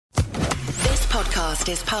podcast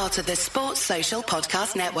is part of the Sports Social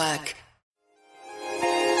Podcast Network.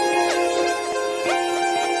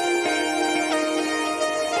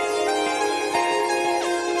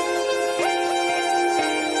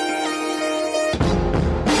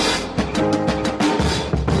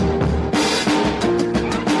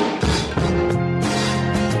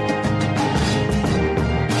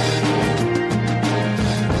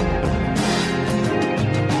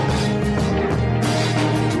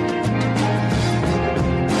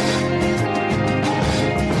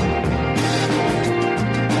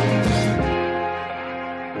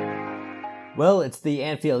 Well, it's the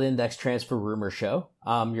Anfield Index Transfer Rumor Show.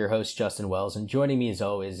 I'm your host, Justin Wells, and joining me as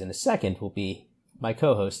always in a second will be my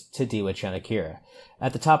co-host, Tadiwa Chanakira.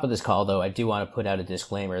 At the top of this call, though, I do want to put out a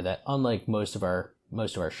disclaimer that unlike most of our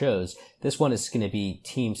shows, this one is going to be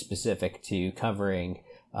team-specific to covering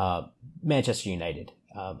Manchester United,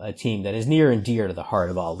 a team that is near and dear to the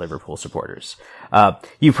heart of all Liverpool supporters.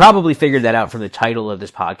 You probably figured that out from the title of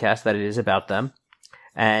this podcast, that it is about them.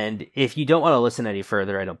 And if you don't want to listen any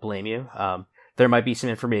further, I don't blame you. There might be some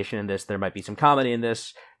information in this. There might be some comedy in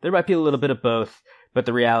this. There might be a little bit of both. But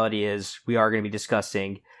the reality is we are going to be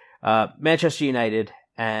discussing Manchester United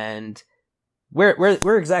and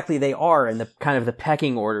where exactly they are in the kind of the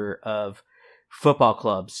pecking order of football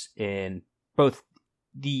clubs in both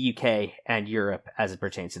the UK and Europe as it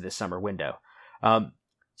pertains to this summer window.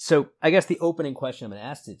 So I guess the opening question I'm going to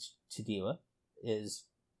ask to Diwa is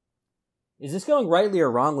this going rightly or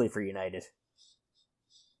wrongly for United?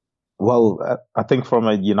 Well, I think from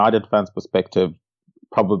a United fan's perspective,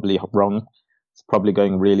 probably wrong. It's probably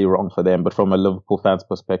going really wrong for them. But from a Liverpool fan's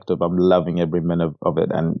perspective, I'm loving every minute of it,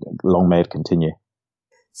 and long may it continue.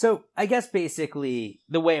 So I guess basically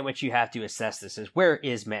the way in which you have to assess this is, where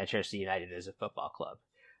is Manchester United as a football club?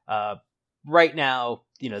 Right now,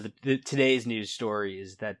 today's news story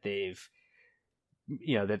is that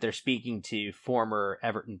that they're speaking to former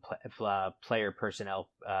Everton player personnel,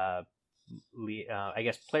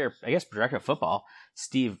 director of football,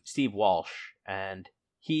 Steve Walsh, and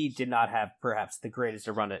he did not have perhaps the greatest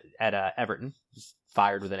of run at Everton. He's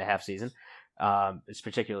fired within a half season. It's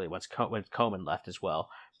particularly when Koeman left as well,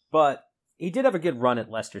 but he did have a good run at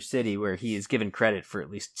Leicester City, where he is given credit for at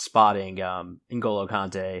least spotting N'Golo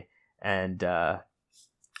Kante and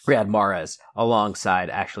Riyad Mahrez alongside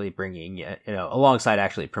actually promoting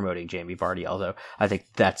Jamie Vardy, although I think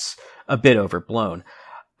that's a bit overblown.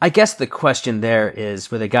 I guess the question there is,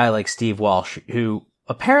 with a guy like Steve Walsh, who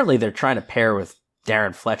apparently they're trying to pair with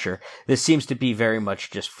Darren Fletcher, this seems to be very much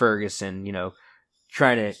just Ferguson,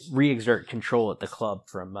 trying to re-exert control at the club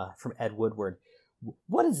from Ed Woodward.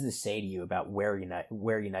 What does this say to you about where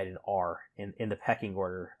United are in the pecking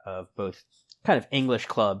order of both kind of English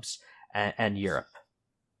clubs and Europe?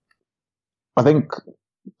 I think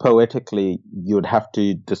poetically, you would have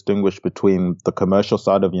to distinguish between the commercial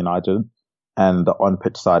side of United and the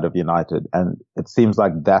on-pitch side of United. And it seems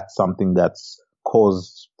like that's something that's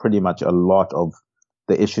caused pretty much a lot of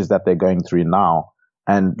the issues that they're going through now.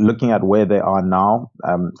 And looking at where they are now,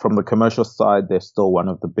 from the commercial side, they're still one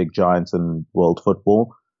of the big giants in world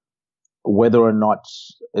football. Whether or not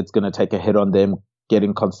it's going to take a hit on them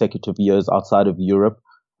getting consecutive years outside of Europe,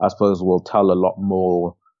 I suppose we'll tell a lot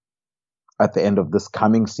more at the end of this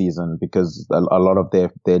coming season, because a lot of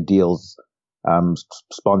their deals,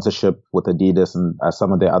 sponsorship with Adidas and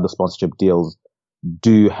some of their other sponsorship deals,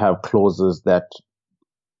 do have clauses that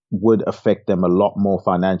would affect them a lot more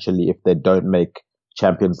financially if they don't make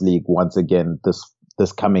Champions League once again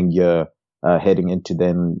this coming year, heading into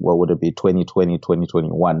then, what would it be, 2020,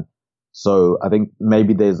 2021. So I think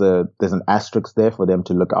maybe there's an asterisk there for them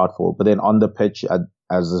to look out for. But then on the pitch,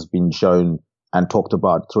 as has been shown and talked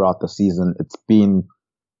about throughout the season, it's been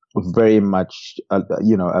very much a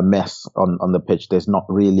mess on the pitch. There's not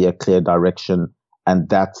really a clear direction, and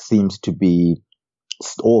that seems to be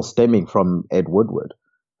all stemming from Ed Woodward.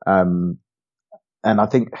 And I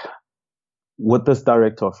think with this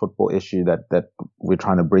director of football issue that we're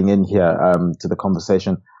trying to bring in here to the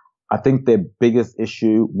conversation, I think their biggest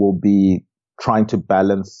issue will be trying to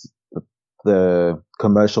balance the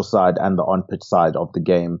commercial side and the on-pitch side of the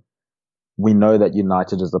game. We know that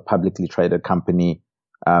United is a publicly traded company.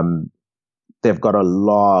 They've got a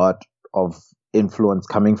lot of influence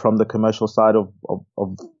coming from the commercial side of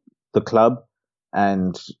the club.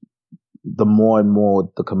 And the more and more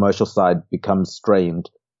the commercial side becomes strained,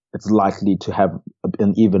 it's likely to have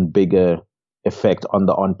an even bigger effect on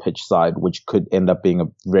the on-pitch side, which could end up being a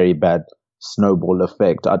very bad snowball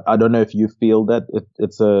effect. I don't know if you feel that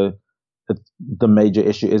it's the major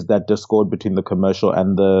issue is that discord between the commercial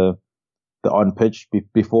and the on-pitch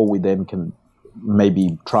before we then can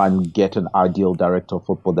maybe try and get an ideal director of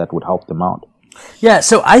football that would help them out. Yeah,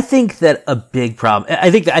 so I think that a big problem. I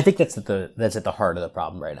think that's at the heart of the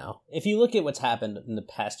problem right now. If you look at what's happened in the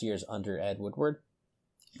past years under Ed Woodward,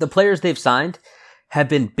 the players they've signed have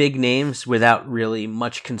been big names without really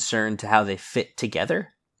much concern to how they fit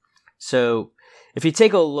together. So if you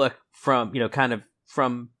take a look from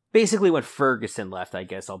from basically when Ferguson left, I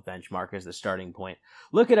guess I'll benchmark as the starting point.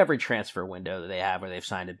 Look at every transfer window that they have where they've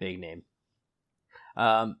signed a big name.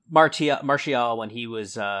 Martial, when he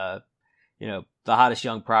was the hottest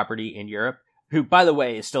young property in Europe, who, by the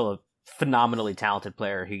way, is still a phenomenally talented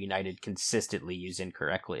player who United consistently use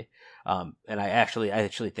incorrectly. And I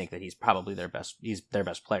actually think that he's probably their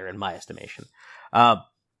best player in my estimation.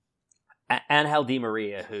 Angel Di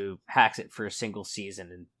Maria, who hacks it for a single season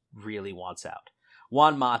and really wants out.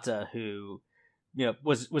 Juan Mata, who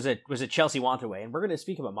was a Chelsea want-away, and we're going to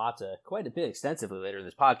speak about Mata quite a bit extensively later in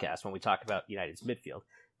this podcast when we talk about United's midfield.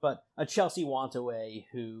 But a Chelsea want-away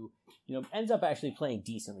who ends up actually playing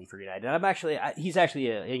decently for United. And he's actually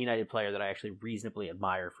a United player that I actually reasonably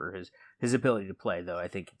admire for his ability to play. Though I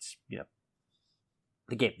think it's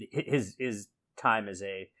the game, his time as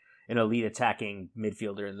an elite attacking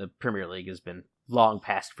midfielder in the Premier League has been long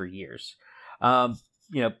past for years.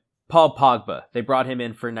 Paul Pogba, they brought him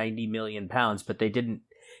in for £90 million, but they didn't.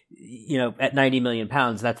 At £90 million,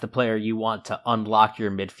 that's the player you want to unlock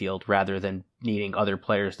your midfield rather than needing other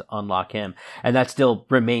players to unlock him. And that still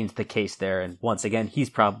remains the case there. And once again, he's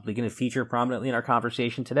probably going to feature prominently in our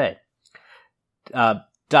conversation today.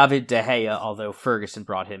 David De Gea, although Ferguson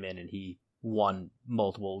brought him in and he won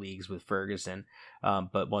multiple leagues with Ferguson.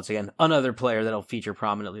 But once again, another player that'll feature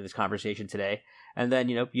prominently in this conversation today. And then,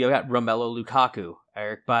 you got Romelu Lukaku,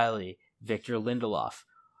 Eric Bailly, Victor Lindelof.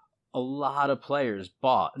 A lot of players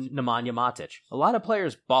bought Nemanja Matic. A lot of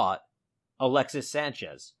players bought Alexis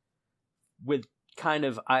Sanchez with kind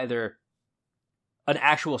of either an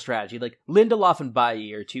actual strategy. Like Lindelof and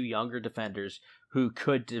Bailly are two younger defenders who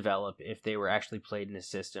could develop if they were actually played in a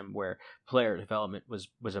system where player development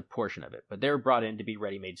was a portion of it. But they were brought in to be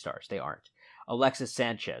ready-made stars. They aren't. Alexis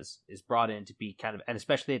Sanchez is brought in to be kind of, and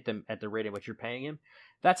especially at the rate at which you're paying him,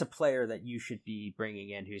 that's a player that you should be bringing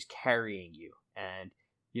in who's carrying you. And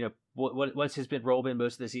what's his role been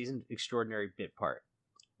most of the season? Extraordinary bit part.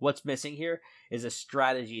 What's missing here is a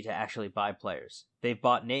strategy to actually buy players. They've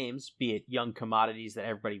bought names, be it young commodities that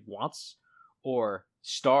everybody wants, or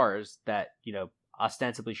stars that,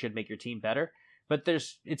 ostensibly should make your team better. But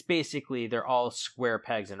it's basically, they're all square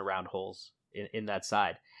pegs and round holes in that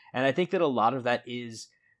side. And I think that a lot of that is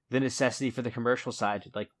the necessity for the commercial side.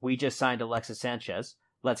 Like, we just signed Alexis Sanchez.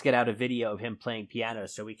 Let's get out a video of him playing piano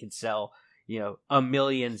so we can sell 1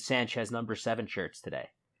 million Sanchez number 7 shirts today.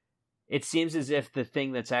 It seems as if the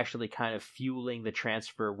thing that's actually kind of fueling the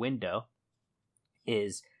transfer window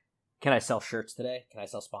is, can I sell shirts today? Can I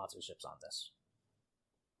sell sponsorships on this?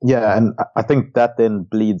 Yeah, and I think that then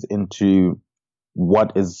bleeds into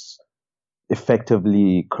what is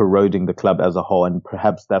effectively corroding the club as a whole, and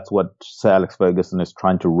perhaps that's what Sir Alex Ferguson is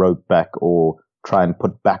trying to rope back or try and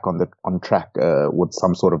put back on track with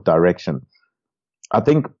some sort of direction. I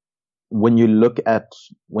think when you look at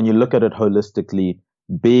it holistically,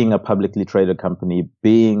 being a publicly traded company,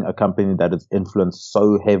 being a company that is influenced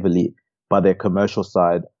so heavily by their commercial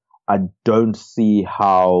side, I don't see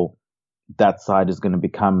how that side is going to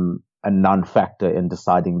become a non-factor in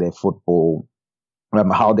deciding their football,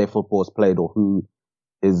 how their football is played, or who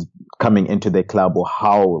is coming into their club, or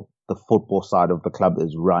how the football side of the club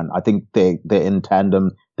is run. I think they're in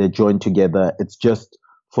tandem, they're joined together. It's just,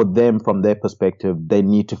 for them, from their perspective, they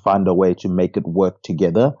need to find a way to make it work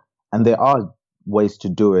together. And there are ways to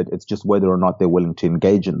do it. It's just whether or not they're willing to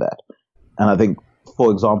engage in that. And I think, for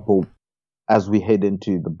example, as we head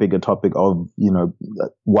into the bigger topic of,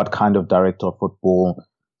 what kind of director of football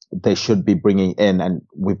they should be bringing in, and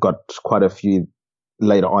we've got quite a few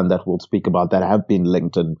later on that we'll speak about that have been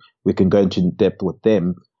linked, and we can go into depth with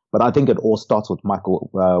them. But I think it all starts with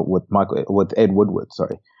Ed Woodward.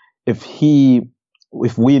 Sorry.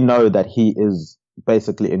 If we know that he is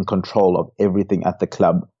basically in control of everything at the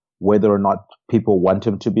club, whether or not people want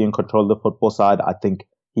him to be in control of the football side, I think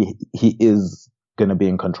he is going to be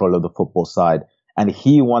in control of the football side. And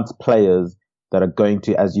he wants players that are going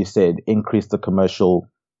to, as you said, increase the commercial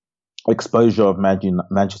exposure of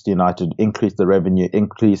Manchester United, increase the revenue,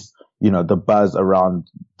 increase, the buzz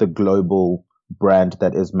around the global brand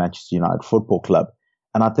that is Manchester United Football Club.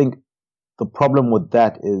 And I think the problem with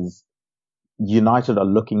that is United are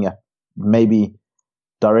looking at maybe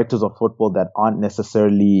directors of football that aren't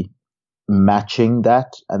necessarily matching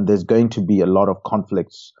that, and there's going to be a lot of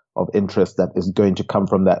conflicts of interest that is going to come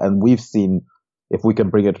from that. And we've seen if we can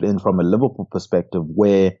bring it in from a Liverpool perspective,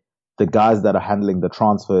 where the guys that are handling the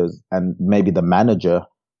transfers and maybe the manager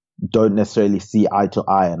don't necessarily see eye to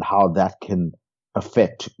eye and how that can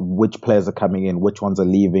affect which players are coming in, which ones are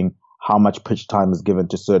leaving, how much pitch time is given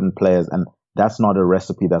to certain players. And that's not a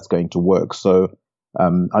recipe that's going to work. So,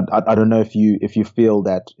 I don't know if you feel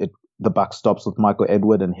that the buck stops with Michael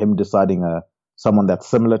Edward and him deciding someone that's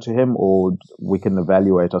similar to him, or we can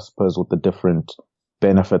evaluate, I suppose, with the different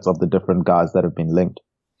benefits of the different guys that have been linked.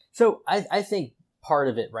 So I think part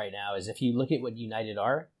of it right now is if you look at what United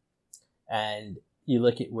are and you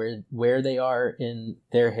look at where they are in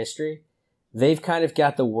their history, they've kind of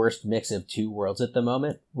got the worst mix of two worlds at the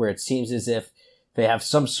moment, where it seems as if they have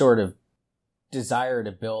some sort of desire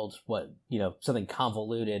to build something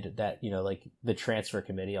convoluted that, like the transfer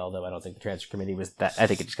committee, although I don't think the transfer committee was that, I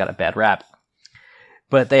think it just got a bad rap.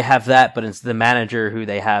 But they have that, but it's the manager who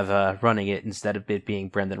they have running it, instead of it being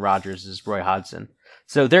Brendan Rodgers, is Roy Hodgson.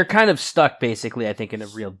 So they're kind of stuck, basically, I think, in a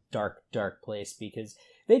real dark, dark place, because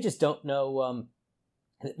they just don't know.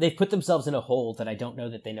 They've put themselves in a hole that I don't know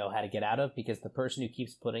that they know how to get out of, because the person who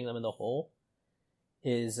keeps putting them in the hole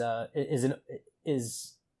is a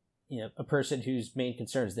person whose main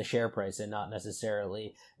concern is the share price and not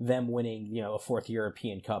necessarily them winning, a fourth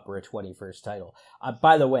European Cup or a 21st title.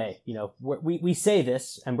 By the way, we say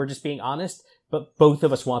this and we're just being honest, but both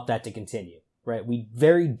of us want that to continue, right? We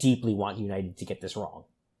very deeply want United to get this wrong.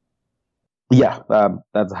 Yeah,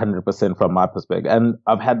 that's 100% from my perspective. And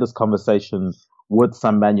I've had this conversation with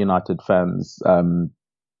some Man United fans.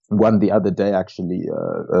 One the other day, actually,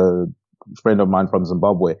 a friend of mine from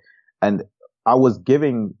Zimbabwe, and I was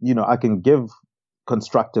giving, I can give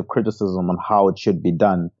constructive criticism on how it should be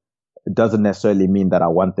done. It doesn't necessarily mean that I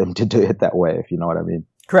want them to do it that way, if you know what I mean.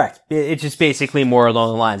 Correct. It's just basically more along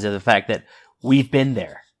the lines of the fact that we've been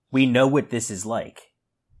there. We know what this is like.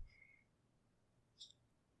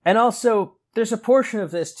 And also, there's a portion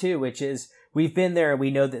of this too, which is we've been there and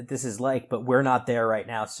we know that this is like, but we're not there right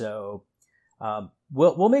now. So,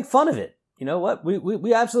 we'll make fun of it. You know what?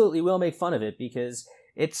 We absolutely will make fun of it, because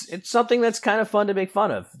it's something that's kind of fun to make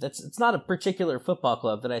fun of. It's not a particular football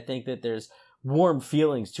club that I think that there's warm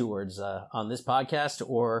feelings towards on this podcast,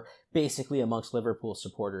 or basically amongst Liverpool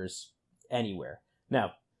supporters anywhere.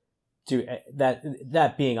 Now, to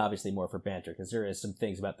that being obviously more for banter, because there is some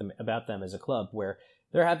things about them as a club where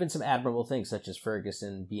there have been some admirable things, such as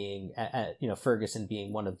Ferguson being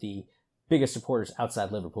one of the biggest supporters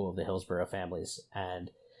outside Liverpool of the Hillsborough families,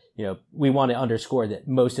 and we want to underscore that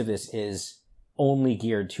most of this is only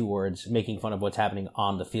geared towards making fun of what's happening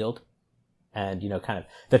on the field and, kind of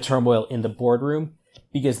the turmoil in the boardroom,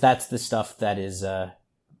 because that's the stuff that is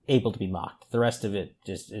able to be mocked. The rest of it,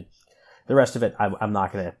 I'm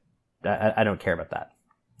not going to, I don't care about that.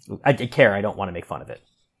 I care. I don't want to make fun of it.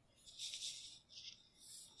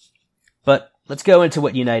 But let's go into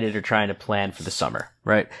what United are trying to plan for the summer,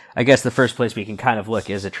 right? I guess the first place we can kind of look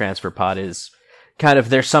as a transfer pod is kind of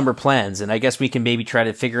their summer plans, and I guess we can maybe try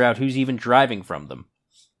to figure out who's even driving from them.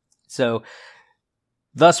 So,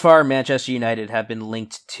 thus far, Manchester United have been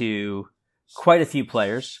linked to quite a few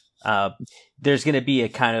players. There's going to be a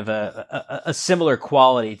kind of a similar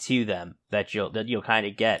quality to them that you'll kind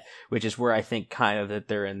of get, which is where I think kind of that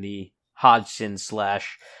they're in the Hodgson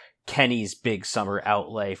 / Kenny's big summer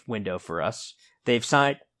outlay window for us. They've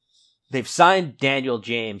signed Daniel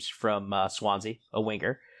James from Swansea, a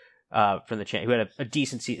winger. From the who had a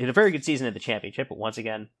decent season, a very good season in the Championship, but once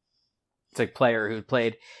again, it's a player who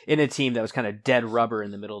played in a team that was kind of dead rubber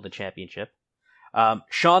in the middle of the Championship.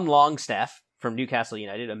 Sean Longstaff from Newcastle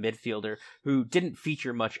United, a midfielder who didn't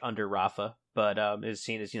feature much under Rafa, but is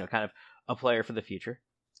seen as kind of a player for the future.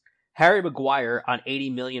 Harry Maguire on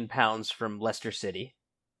 £80 million from Leicester City.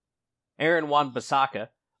 Aaron Wan-Bissaka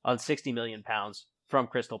on £60 million from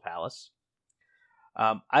Crystal Palace.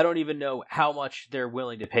 I don't even know how much they're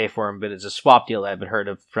willing to pay for him, but it's a swap deal I haven't heard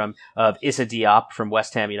of from Issa Diop from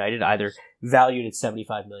West Ham United, either valued at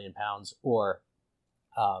 £75 million or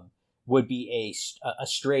would be a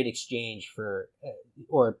straight exchange for,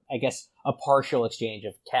 or I guess a partial exchange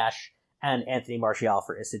of cash and Anthony Martial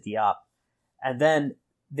for Issa Diop. And then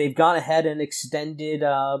they've gone ahead and extended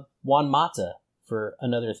Juan Mata for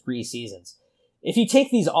another 3 seasons. If you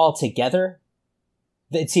take these all together,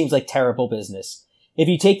 it seems like terrible business. If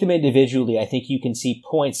you take them individually, I think you can see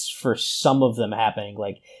points for some of them happening.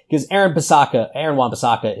 Because Aaron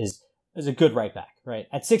Wan-Bissaka is a good right back, right?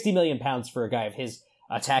 At £60 million for a guy of his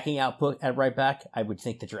attacking output at right back, I would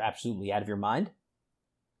think that you're absolutely out of your mind.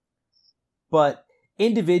 But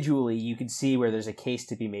individually, you can see where there's a case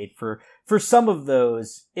to be made for some of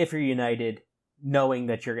those if you're United, knowing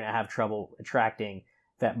that you're going to have trouble attracting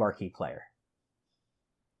that marquee player.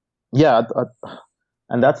 Yeah,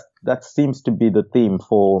 and that seems to be the theme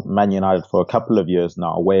for Man United for a couple of years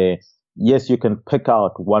now, where yes, you can pick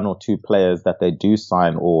out one or two players that they do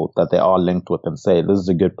sign or that they are linked with and say this is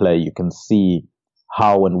a good player. You can see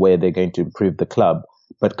how and where they're going to improve the club,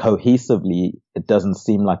 but cohesively, it doesn't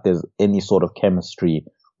seem like there's any sort of chemistry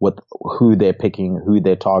with who they're picking, who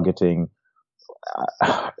they're targeting,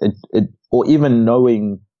 or even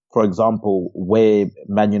knowing, for example, where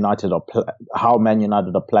Man United how Man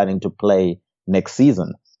United are planning to play next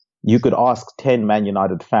season. You could ask 10 Man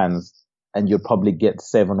United fans and you'd probably get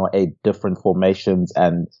 7 or 8 different formations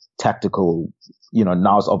and tactical,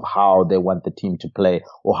 nows of how they want the team to play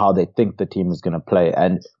or how they think the team is going to play.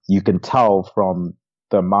 And you can tell from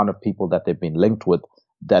the amount of people that they've been linked with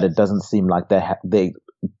that it doesn't seem like they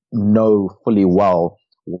know fully well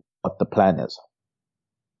what the plan is.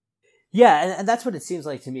 Yeah, and that's what it seems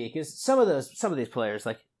like to me, because some of these players,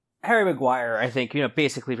 like Harry Maguire, I think,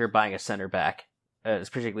 basically if you're buying a center back,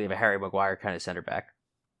 particularly of a Harry Maguire kind of center back,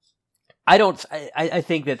 I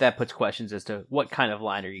think that puts questions as to what kind of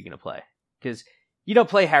line are you going to play, because you don't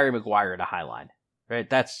play Harry Maguire in a high line, right?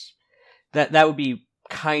 That would be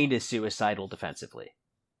kind of suicidal defensively.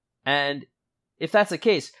 And if that's the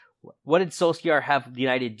case, what did Solskjaer have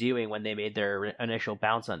United doing when they made their initial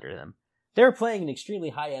bounce under them? They were playing an extremely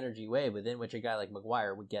high energy way within which a guy like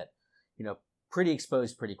Maguire would get, pretty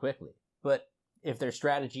exposed pretty quickly. But if their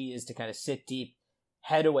strategy is to kind of sit deep,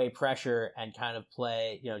 head away pressure, and kind of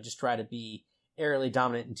play, just try to be aerially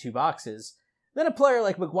dominant in two boxes, then a player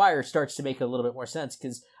like Maguire starts to make a little bit more sense.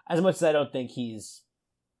 Because as much as I don't think he's,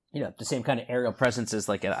 the same kind of aerial presence as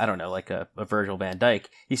like a Virgil van Dijk,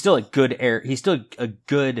 he's still a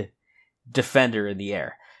good defender in the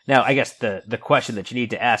air. Now, I guess the question that you need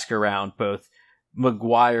to ask around both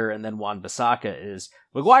Maguire and then Wan-Bissaka is,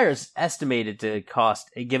 Maguire's estimated to cost,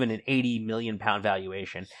 given an £80 million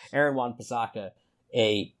valuation, Aaron Wan-Bissaka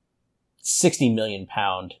a £60 million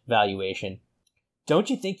valuation. Don't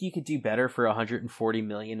you think you could do better for $140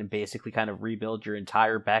 million and basically kind of rebuild your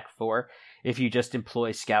entire back four if you just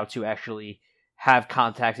employ scouts who actually have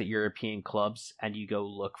contacts at European clubs and you go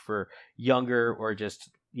look for younger or just,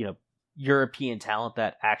 European talent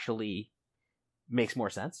that actually makes more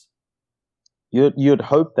sense? You'd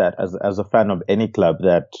hope that as a fan of any club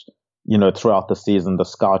that, throughout the season, the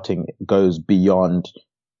scouting goes beyond,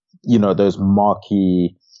 those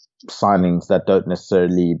marquee signings that don't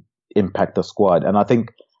necessarily impact the squad. And I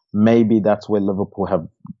think maybe that's where Liverpool have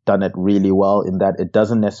done it really well, in that it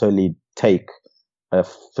doesn't necessarily take a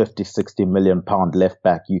 50-60 million pound left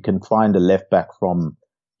back. You can find a left back from,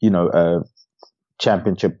 a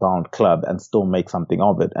championship bound club and still make something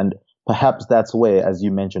of it. And perhaps that's where, as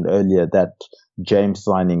you mentioned earlier, that James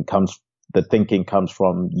signing the thinking comes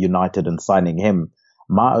from United and signing him.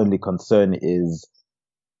 My only concern is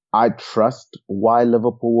I trust why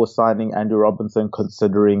Liverpool was signing Andrew Robertson,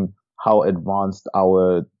 considering how advanced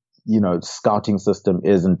our, scouting system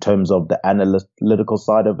is in terms of the analytical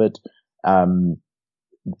side of it.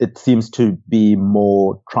 It seems to be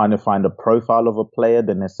more trying to find a profile of a player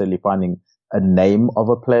than necessarily finding a name of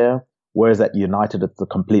a player. Whereas at United, it's the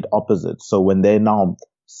complete opposite. So when they're now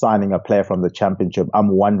signing a player from the Championship, I'm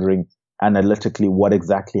wondering analytically what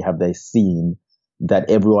exactly have they seen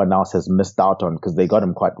that everyone else has missed out on, because they got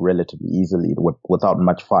him quite relatively easily without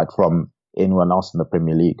much fight from anyone else in the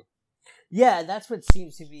Premier League. Yeah, that's what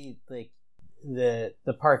seems to be like the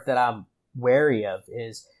part that I'm wary of,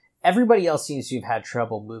 is everybody else seems to have had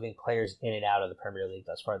trouble moving players in and out of the Premier League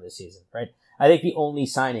thus far this season, right? I think the only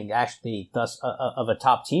signing actually of a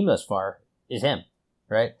top team thus far is him,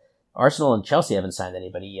 right? Arsenal and Chelsea haven't signed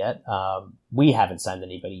anybody yet. We haven't signed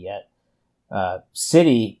anybody yet.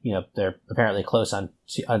 City, they're apparently close on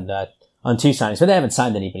two signings, but they haven't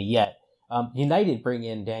signed anybody yet. United bring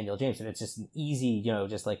in Daniel James, and it's just an easy,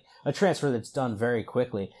 just like a transfer that's done very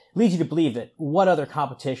quickly. Leads you to believe that what other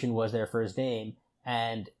competition was there for his name,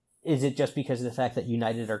 and is it just because of the fact that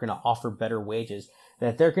United are going to offer better wages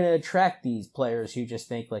that they're going to attract these players who just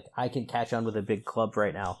think, like, I can catch on with a big club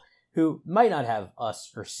right now, who might not have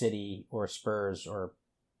us or City or Spurs or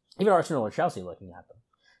even Arsenal or Chelsea looking at them,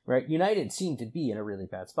 right? United seem to be in a really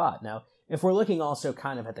bad spot. Now, if we're looking also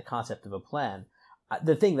kind of at the concept of a plan,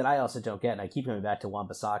 the thing that I also don't get, and I keep coming back to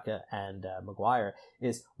Wan-Bissaka and Maguire,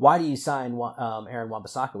 is why do you sign Aaron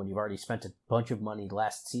Wan-Bissaka when you've already spent a bunch of money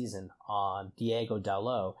last season on Diego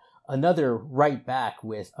Dalot, another right back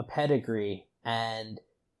with a pedigree, and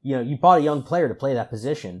you bought a young player to play that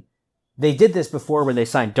position. They did this before when they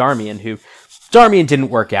signed Darmian, who Darmian didn't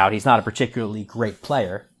work out. He's not a particularly great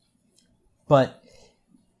player, but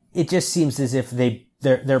it just seems as if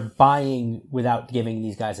they're buying without giving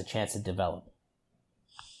these guys a chance to develop.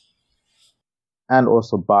 and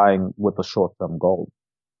also buying with a short-term goal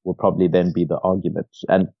will probably then be the argument.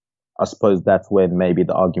 And I suppose that's when maybe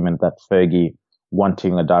the argument that Fergie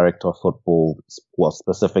wanting a director of football, well,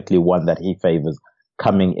 specifically one that he favors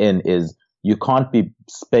coming in, is you can't be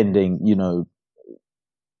spending,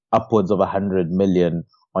 upwards of 100 million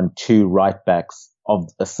on two right backs of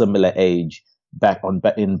a similar age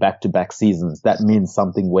in back-to-back seasons. That means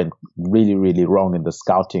something went really, really wrong in the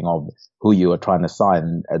scouting of who you are trying to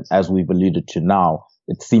sign. And as we've alluded to now,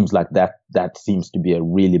 it seems like that seems to be a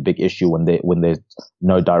really big issue when there's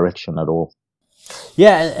no direction at all.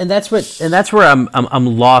 Yeah, and that's where I'm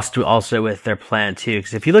lost also with their plan too.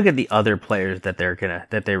 Because if you look at the other players that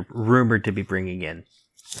they're rumored to be bringing in,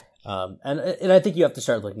 and I think you have to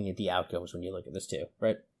start looking at the outcomes when you look at this too,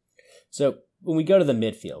 right? So when we go to the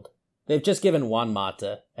midfield, they've just given Juan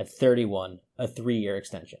Mata at 31 a 3-year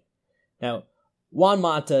extension. Now, Juan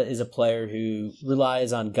Mata is a player who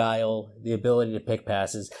relies on guile, the ability to pick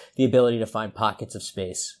passes, the ability to find pockets of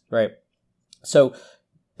space, right? So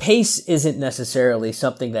pace isn't necessarily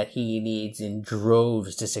something that he needs in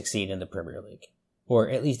droves to succeed in the Premier League, or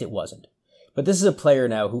at least it wasn't. But this is a player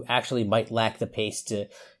now who actually might lack the pace to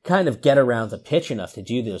kind of get around the pitch enough to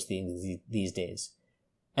do those things these days.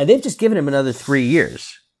 And they've just given him another 3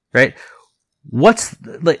 years, right? What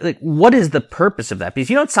is the purpose of that? Because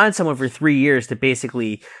you don't sign someone for 3 years to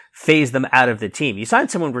basically phase them out of the team. You sign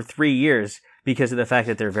someone for 3 years because of the fact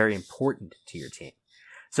that they're very important to your team.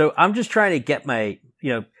 So I'm just trying to get my,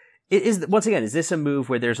 is this a move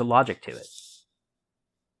where there's a logic to it?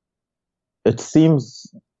 It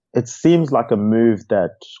seems like a move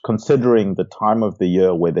that, considering the time of the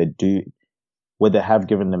year where they have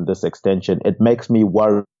given them this extension, it makes me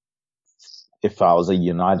worry. If I was a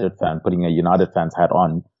United fan, putting a United fan's hat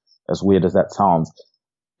on, as weird as that sounds,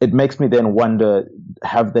 it makes me then wonder,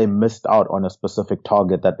 have they missed out on a specific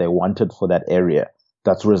target that they wanted for that area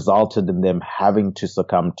that's resulted in them having to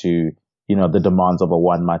succumb to, the demands of a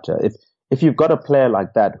Juan Mata? If you've got a player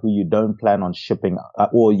like that who you don't plan on shipping,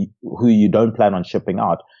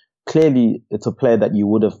 out, clearly it's a player that you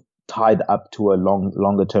would have tied up to a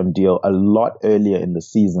longer term deal a lot earlier in the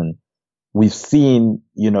season. We've seen,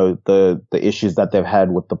 the issues that they've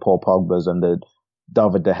had with the Paul Pogbas and the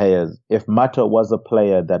David De Gea's. If Mata was a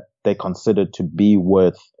player that they considered to be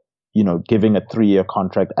worth, giving a 3-year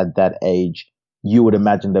contract at that age, you would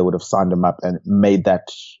imagine they would have signed him up and made that,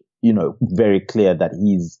 very clear that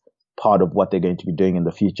he's part of what they're going to be doing in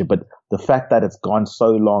the future. But the fact that it's gone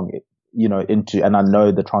so long, and I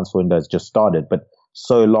know the transfer window has just started, but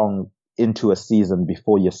so long into a season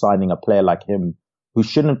before you're signing a player like him, who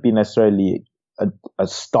shouldn't be necessarily a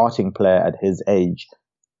starting player at his age,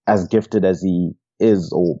 as gifted as he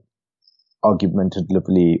is or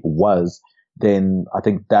argumentatively was, then I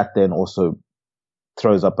think that then also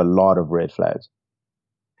throws up a lot of red flags.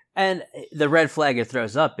 And the red flag it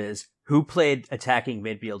throws up is, who played attacking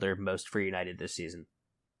midfielder most for United this season?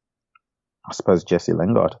 I suppose Jesse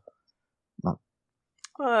Lingard.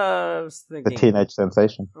 I was thinking the teenage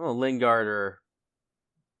sensation. Oh, Lingard or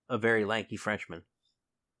a very lanky Frenchman.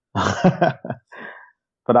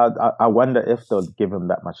 But I wonder if they'll give him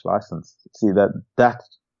that much license. See that,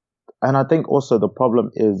 and I think also the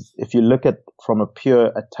problem is, if you look at from a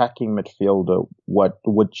pure attacking midfielder,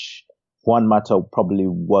 which Juan Mata probably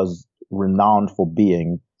was renowned for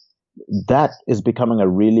being, that is becoming a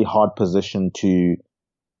really hard position to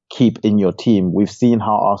keep in your team. We've seen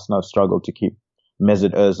how Arsenal have struggled to keep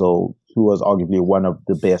Mesut Ozil, who was arguably one of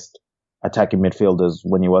the best attacking midfielders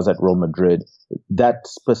when he was at Real Madrid. That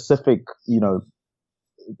specific,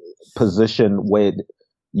 position where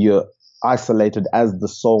you're isolated as the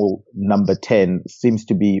sole number 10 seems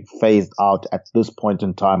to be phased out at this point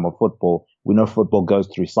in time of football. We know football goes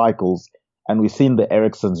through cycles, and we've seen the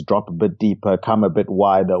Ericssons drop a bit deeper, come a bit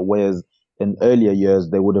wider, whereas in earlier years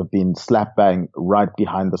they would have been slap bang right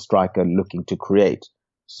behind the striker looking to create.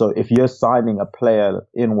 So if you're signing a player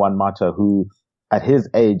in Juan Mata who, at his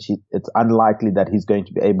age, it's unlikely that he's going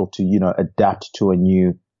to be able to, adapt to a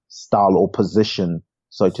new style or position,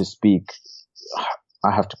 so to speak,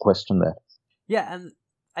 I have to question that. Yeah, and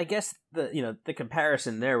I guess the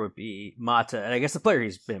comparison there would be Mata, and I guess the player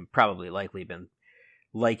he's been likely been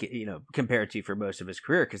compared to for most of his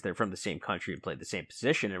career, because they're from the same country and played the same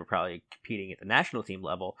position and were probably competing at the national team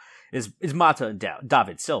level, is Mata and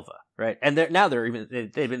David Silva, right? And they've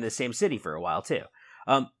been in the same city for a while too.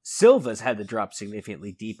 Silva's had to drop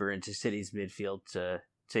significantly deeper into City's midfield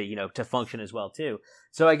to function as well too.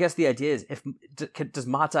 So I guess the idea is, does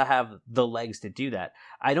Mata have the legs to do that?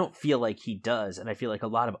 I don't feel like he does, and I feel like a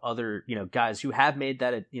lot of other guys who have made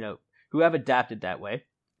that who have adapted that way,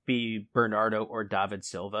 be Bernardo or David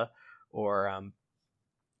Silva or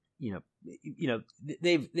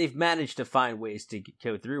they've managed to find ways to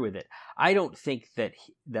go through with it. I don't think that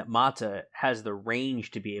Mata has the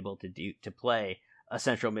range to be able to play a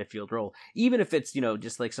central midfield role, even if it's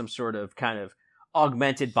just like some sort of kind of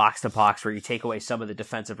augmented box to box where you take away some of the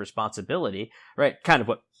defensive responsibility, right? Kind of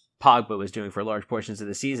what Pogba was doing for large portions of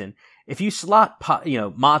the season. If you slot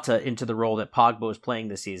Mata into the role that Pogba was playing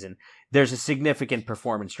this season, there's a significant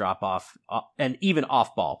performance drop off, and even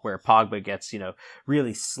off ball where Pogba gets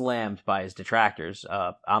really slammed by his detractors.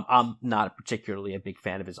 I'm not particularly a big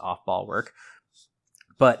fan of his off ball work,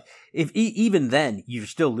 but if even then you're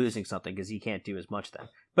still losing something because he can't do as much then.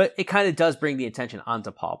 But it kind of does bring the attention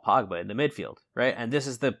onto Paul Pogba in the midfield, right? And this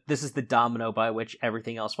is the domino by which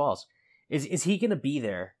everything else falls. Is he going to be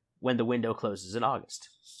there when the window closes in August?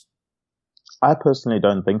 I personally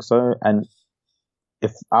don't think so. And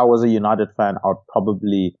if I was a United fan, I would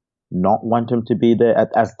probably not want him to be there.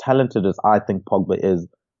 As talented as I think Pogba is,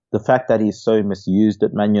 the fact that he's so misused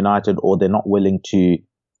at Man United, or they're not willing to,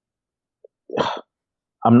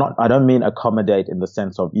 I don't mean accommodate in the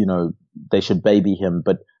sense of, they should baby him,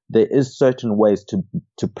 but there is certain ways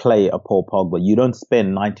to play a Paul Pogba. You don't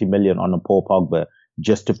spend 90 million on a Paul Pogba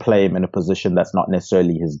just to play him in a position that's not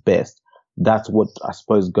necessarily his best. That's what I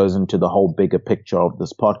suppose goes into the whole bigger picture of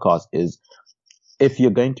this podcast is, if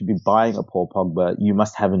you're going to be buying a Paul Pogba, you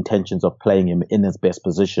must have intentions of playing him in his best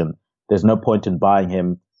position. There's no point in buying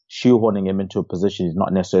him, shoehorning him into a position he's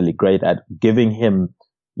not necessarily great at, giving him,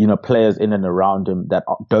 players in and around him that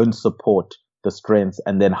don't support the strengths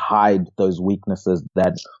and then hide those weaknesses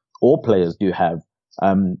that all players do have.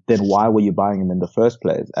 Then why were you buying him in the first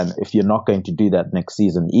place? And if you're not going to do that next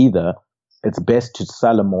season either, it's best to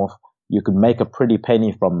sell him off. You could make a pretty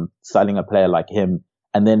penny from selling a player like him,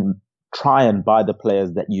 and then try and buy the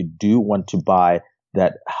players that you do want to buy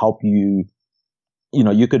that help you.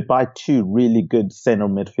 You could buy two really good center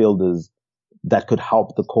midfielders that could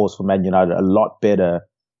help the cause for Man United a lot better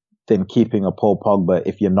than keeping a Paul Pogba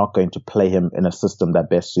if you're not going to play him in a system that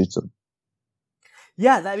best suits him.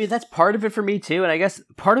 Yeah, that's part of it for me too. And I guess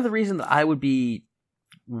part of the reason that I would be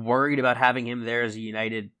worried about having him there as a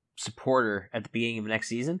United supporter at the beginning of next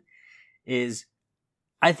season is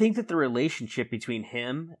I think that the relationship between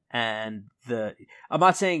him and I'm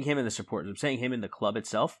not saying him and the supporters, I'm saying him and the club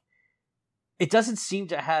itself. It doesn't seem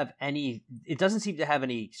to have any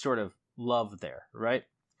sort of love there, right?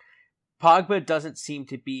 Pogba doesn't seem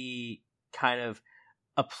to be kind of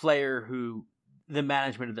a player who the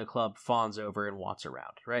management of the club fawns over and wants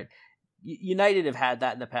around, right? United have had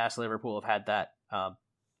that in the past. Liverpool have had that.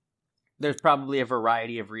 There's probably a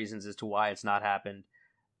variety of reasons as to why it's not happened,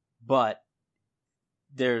 but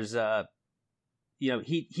there's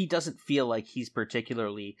he doesn't feel like he's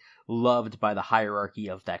particularly loved by the hierarchy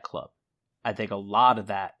of that club. I think a lot of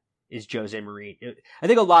that is Jose Mourinho. I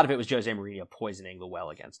think a lot of it was Jose Mourinho poisoning the well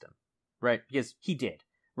against him, right? Because he did.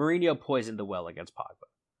 Mourinho poisoned the well against Pogba.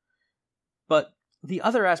 But the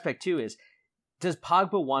other aspect too is, does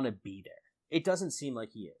Pogba want to be there? It doesn't seem like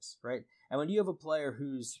he is, right? And when you have a player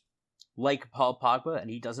who's like Paul Pogba and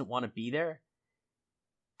he doesn't want to be there,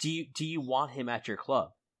 do you want him at your club?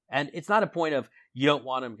 And it's not a point of you don't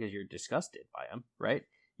want him because you're disgusted by him, right?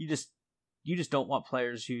 You just don't want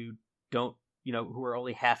players who don't, who are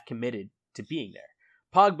only half committed to being there.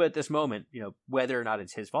 Pogba at this moment, whether or not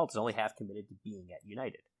it's his fault, is only half committed to being at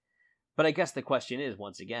United. But I guess the question is,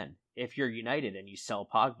 once again, if you're United and you sell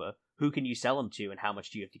Pogba, who can you sell him to and how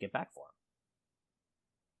much do you have to get back for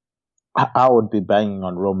him? I would be banging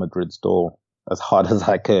on Real Madrid's door as hard as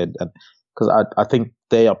I could. Because I think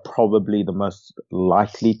they are probably the most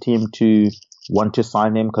likely team to want to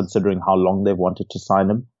sign him, considering how long they've wanted to sign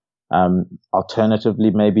him.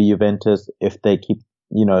 Alternatively, maybe Juventus, if they keep,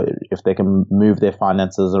 if they can move their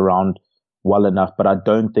finances around well enough. But I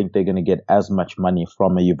don't think they're going to get as much money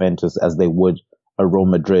from a Juventus as they would a Real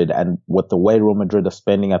Madrid. And with the way Real Madrid are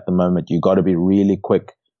spending at the moment, you got to be really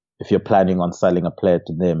quick if you're planning on selling a player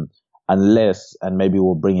to them. Unless, and maybe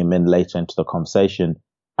we'll bring him in later into the conversation,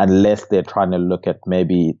 unless they're trying to look at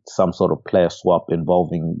maybe some sort of player swap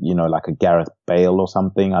involving, like a Gareth Bale or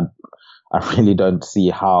something. I really don't see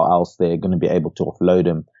how else they're going to be able to offload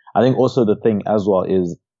him. I think also the thing as well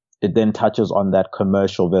is it then touches on that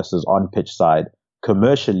commercial versus on-pitch side.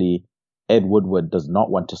 Commercially, Ed Woodward does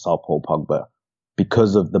not want to sell Paul Pogba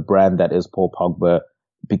because of the brand that is Paul Pogba,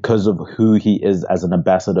 because of who he is as an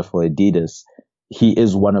ambassador for Adidas. He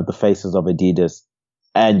is one of the faces of Adidas,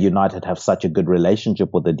 and United have such a good relationship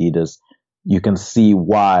with Adidas. You can see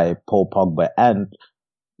why Paul Pogba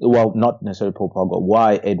not necessarily Paul Pogba,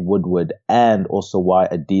 why Ed Woodward, and also why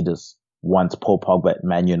Adidas wants Paul Pogba at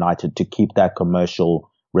Man United to keep that commercial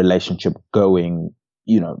relationship going,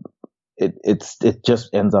 it just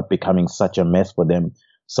ends up becoming such a mess for them.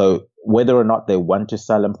 So whether or not they want to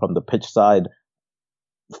sell him from the pitch side,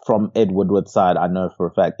 from Ed Woodward's side, I know for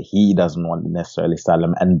a fact he doesn't want to necessarily sell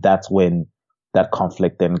him, and that's when that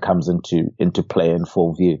conflict then comes into play in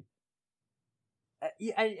full view.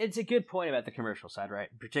 Yeah, it's a good point about the commercial side, right?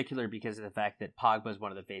 In particular because of the fact that Pogba is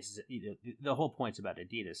one of the faces. The whole point's about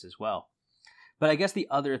Adidas as well. But I guess the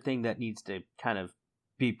other thing that needs to kind of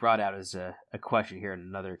be brought out as a question here, and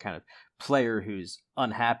another kind of player who's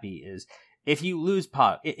unhappy, is if you lose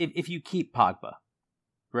if you keep Pogba,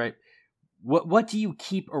 right? What do you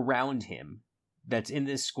keep around him that's in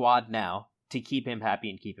this squad now to keep him happy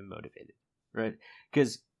and keep him motivated, right?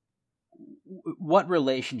 Because what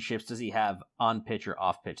relationships does he have on pitch or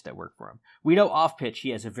off pitch that work for him? We know off pitch he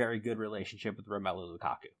has a very good relationship with Romelu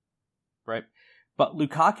Lukaku, right? But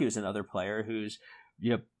Lukaku is another player who's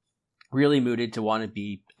really mooted to want to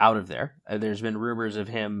be out of there. There's been rumors of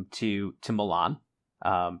him to Milan,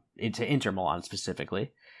 to Inter Milan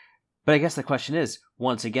specifically. But I guess the question is,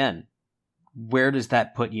 once again, where does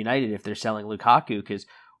that put United if they're selling Lukaku? Because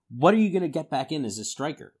what are you going to get back in as a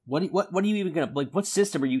striker? What are you even going to, what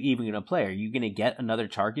system are you even going to play? Are you going to get another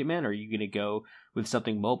target man, or are you going to go with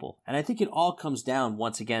something mobile? And I think it all comes down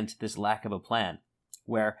once again to this lack of a plan,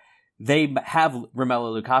 where they have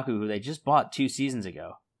Romelu Lukaku, who they just bought 2 seasons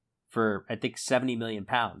ago for, I think, £70 million.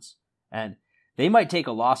 And they might take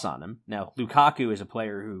a loss on him. Now, Lukaku is a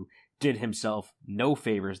player who did himself no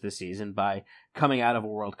favors this season by coming out of a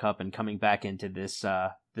World Cup and coming back into this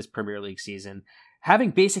Premier League season, having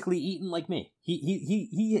basically eaten like me.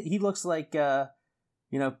 He looks like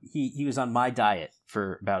he was on my diet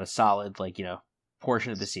for about a solid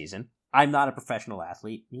portion of the season. I'm not a professional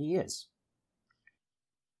athlete. He is.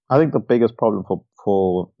 I think the biggest problem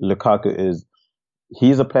for Lukaku is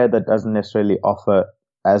he's a player that doesn't necessarily offer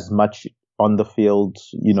as much on the field,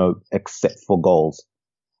 except for goals.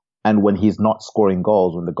 And when he's not scoring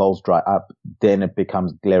goals, when the goals dry up, then it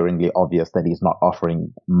becomes glaringly obvious that he's not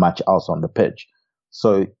offering much else on the pitch.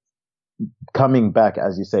 So coming back,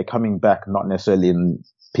 as you say, not necessarily in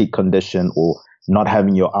peak condition or not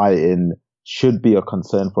having your eye in should be a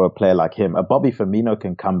concern for a player like him. A Bobby Firmino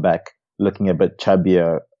can come back looking a bit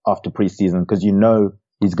chubbier after preseason because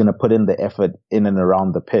he's going to put in the effort in and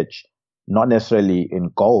around the pitch, not necessarily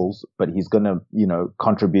in goals, but he's going to,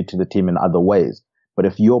 contribute to the team in other ways. But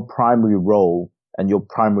if your primary role and your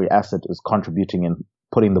primary asset is contributing and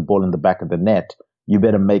putting the ball in the back of the net, you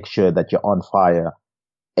better make sure that you're on fire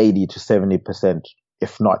 80 to 70%,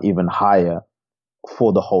 if not even higher,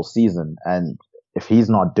 for the whole season. And if he's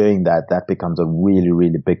not doing that, that becomes a really,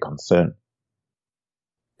 really big concern.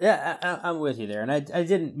 Yeah, I'm with you there. And I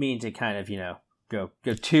didn't mean to kind of, go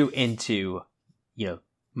too into,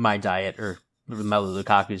 my diet or Romelu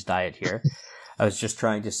Lukaku's diet here. I was just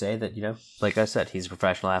trying to say that, like I said, he's a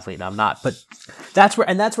professional athlete and I'm not. But that's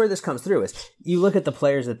where this comes through is you look at the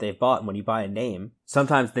players that they've bought, and when you buy a name,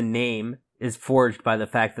 sometimes the name is forged by the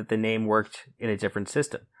fact that the name worked in a different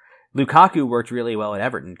system. Lukaku worked really well at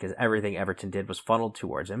Everton because everything Everton did was funneled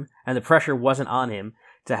towards him, and the pressure wasn't on him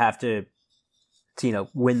to have to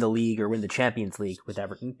win the league or win the Champions League with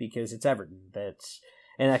Everton because it's Everton. That's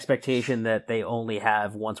an expectation that they only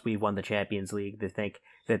have once we've won the Champions League. They think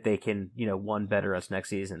that they can, one better us next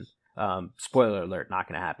season. Spoiler alert, not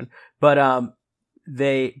going to happen. But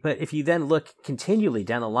if you then look continually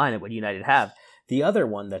down the line at what United have, the other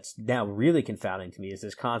one that's now really confounding to me is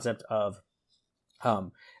this concept of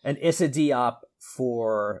an Issa Diop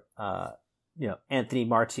for Anthony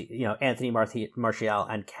Martial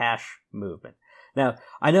and cash movement. Now,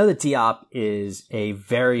 I know that Diop is a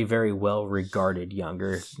very, very well-regarded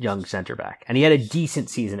young center back, and he had a decent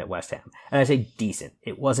season at West Ham. And I say decent.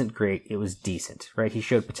 It wasn't great. It was decent, right? He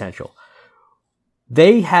showed potential.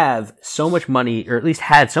 They have so much money, or at least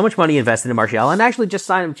had so much money invested in Martial, and actually just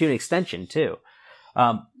signed him to an extension, too.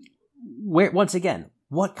 Once again,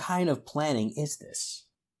 what kind of planning is this?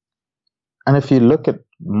 And if you look at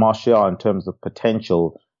Martial in terms of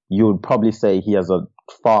potential, you would probably say he has a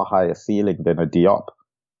far higher ceiling than a Diop.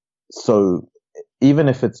 So even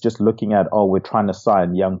if it's just looking at, we're trying to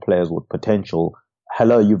sign young players with potential,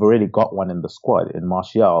 hello, you've already got one in the squad in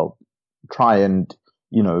Martial. Try and,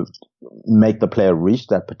 make the player reach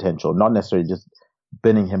that potential, not necessarily just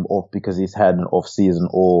binning him off because he's had an off season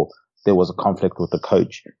or there was a conflict with the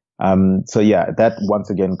coach. So yeah, that once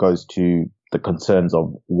again goes to the concerns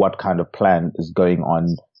of what kind of plan is going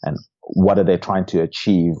on and what are they trying to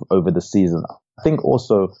achieve over the season. I think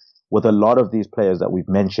also with a lot of these players that we've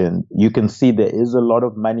mentioned, you can see there is a lot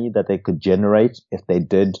of money that they could generate if they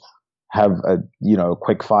did have a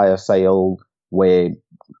quick fire sale where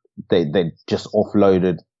they just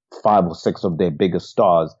offloaded 5 or 6 of their biggest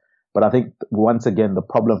stars. But I think once again, the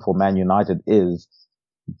problem for Man United is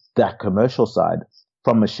that commercial side.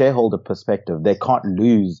 From a shareholder perspective, they can't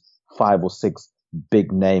lose 5 or 6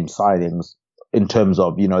 big name signings in terms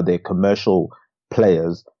of, their commercial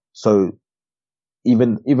players. So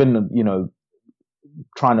even,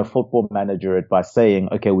 trying to football manager it by saying,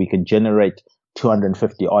 okay, we can generate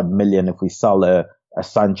 250 odd million if we sell a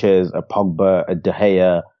Sanchez, a Pogba, a De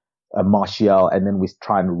Gea, a Martial, and then we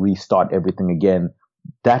try and restart everything again.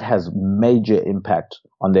 That has major impact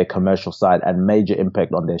on their commercial side and major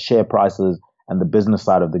impact on their share prices and the business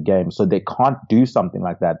side of the game. So they can't do something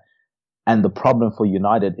like that. And the problem for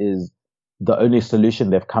United is the only solution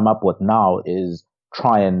they've come up with now is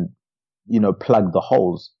try and, plug the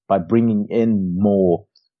holes by bringing in more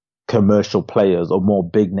commercial players or more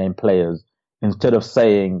big name players instead of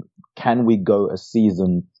saying, can we go a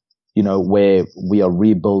season, where we are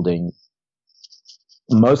rebuilding?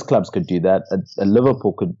 Most clubs could do that. A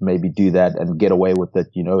Liverpool could maybe do that and get away with it,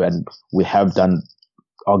 and we have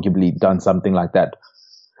arguably done something like that.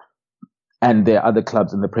 And there are other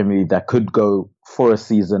clubs in the Premier League that could go for a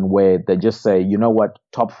season where they just say, you know what,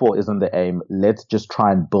 top 4 isn't the aim. Let's just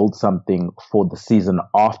try and build something for the season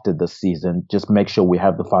after the season. Just make sure we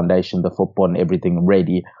have the foundation, the football and everything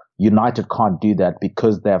ready. United can't do that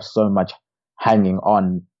because they have so much hanging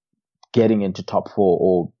on getting into top 4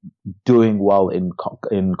 or doing well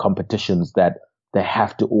in competitions that they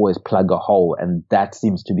have to always plug a hole. And that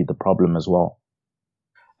seems to be the problem as well.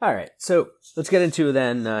 All right, so let's get into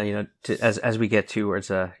then, as we get towards,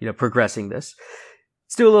 progressing this.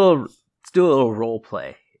 Let's do a little role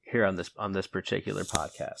play here on this particular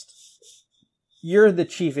podcast. You're the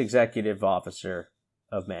chief executive officer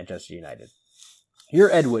of Manchester United.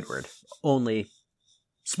 You're Ed Woodward, only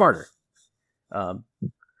smarter.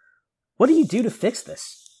 What do you do to fix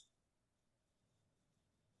this?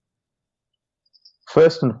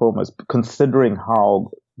 First and foremost, considering how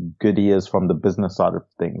good he is from the business side of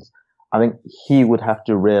things, I think he would have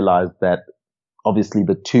to realize that obviously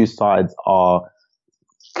the two sides are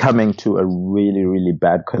coming to a really, really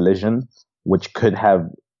bad collision, which could have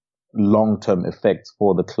long-term effects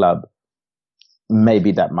for the club.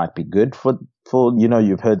 Maybe that might be good for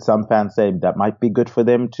you've heard some fans say that might be good for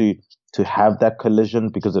them to have that collision,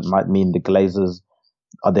 because it might mean the Glazers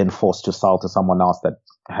are then forced to sell to someone else that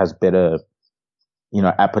has better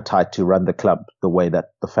appetite to run the club the way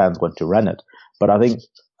that the fans want to run it. But I think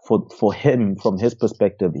for him, from his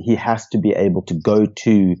perspective, he has to be able to go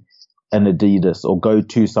to an Adidas or go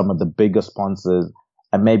to some of the bigger sponsors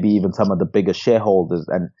and maybe even some of the bigger shareholders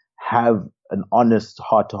and have an honest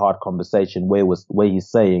heart-to-heart conversation where he's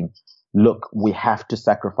saying, look, we have to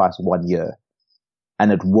sacrifice 1 year,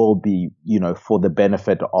 and it will be, for the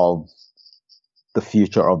benefit of the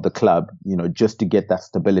future of the club, just to get that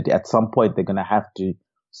stability. At some point, they're going to have to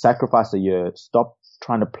sacrifice a year, stop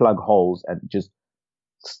trying to plug holes and just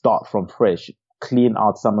start from fresh, clean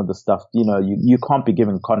out some of the stuff. You can't be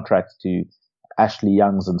giving contracts to Ashley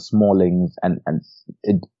Youngs and Smallings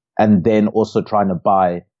and then also trying to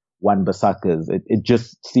buy Wan-Bissakas. It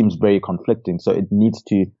just seems very conflicting. So it needs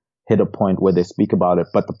to hit a point where they speak about it.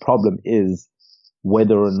 But the problem is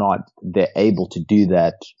whether or not they're able to do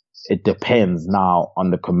that. It depends now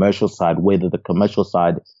on the commercial side, whether the commercial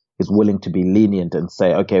side is willing to be lenient and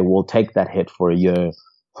say, okay, we'll take that hit for a year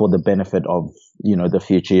for the benefit of, the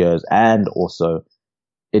future years. And also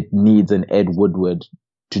it needs an Ed Woodward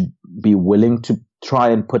to be willing to try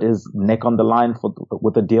and put his neck on the line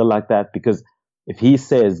with a deal like that. Because if he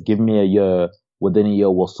says, give me a year, within a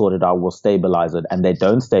year, we'll sort it out, we'll stabilize it, and they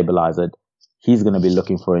don't stabilize it, he's going to be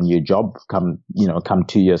looking for a new job come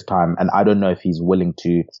 2 years time. And I don't know if he's willing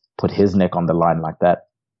to put his neck on the line like that.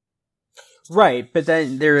 Right. But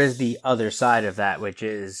then there is the other side of that, which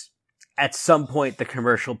is at some point, the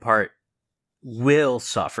commercial part will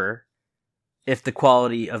suffer if the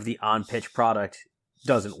quality of the on-pitch product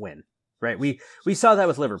doesn't win. Right. We saw that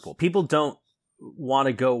with Liverpool. People don't want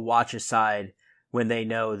to go watch a side when they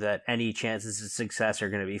know that any chances of success are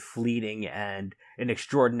going to be fleeting and an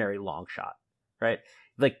extraordinary long shot. Right?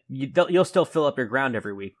 Like you'll still fill up your ground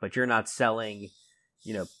every week, but you're not selling,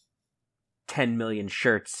 10 million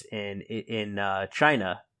shirts in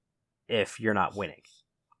China if you're not winning.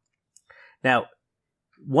 Now,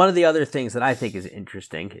 one of the other things that I think is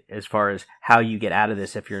interesting as far as how you get out of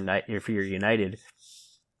this if you're United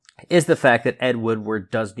is the fact that Ed Woodward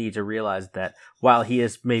does need to realize that while he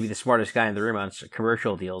is maybe the smartest guy in the room on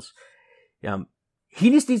commercial deals, he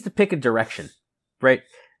just needs to pick a direction, right?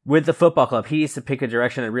 With the football club, he needs to pick a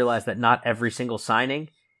direction and realize that not every single signing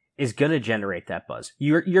is going to generate that buzz.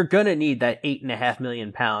 You're going to need that £8.5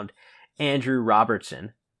 million Andrew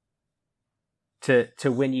Robertson to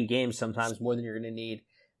win you games sometimes more than you're going to need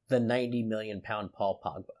the 90 million pound Paul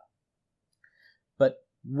Pogba. But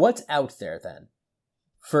what's out there then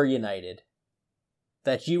for United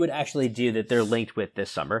that you would actually do that they're linked with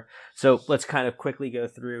this summer? So let's kind of quickly go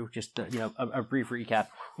through just a brief recap.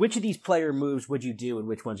 Which of these player moves would you do, and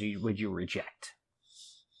which ones would you reject?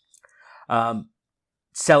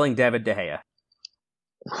 Selling David De Gea.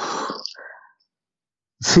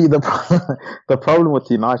 See, the problem with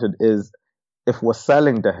United is, if we're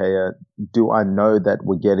selling De Gea, do I know that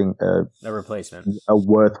we're getting a replacement, a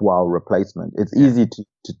worthwhile replacement? It's easy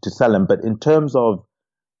to sell him, but in terms of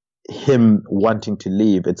him wanting to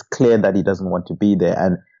leave, it's clear that he doesn't want to be there.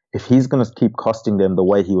 And if he's going to keep costing them the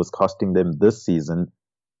way he was costing them this season,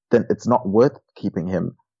 then it's not worth keeping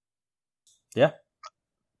him. Yeah,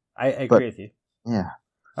 I agree with you. Yeah.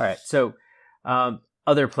 All right. So,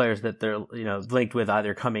 other players that they're linked with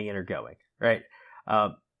either coming in or going, right?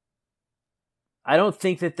 I don't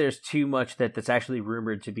think that there's too much that's actually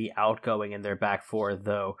rumored to be outgoing in their back four,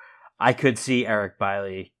 though. I could see Eric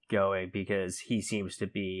Bailly going because he seems to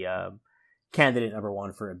be candidate number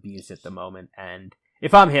one for abuse at the moment. And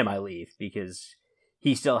if I'm him, I leave because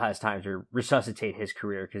he still has time to resuscitate his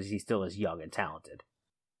career because he still is young and talented.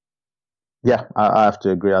 Yeah, I have to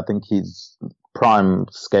agree. I think he's prime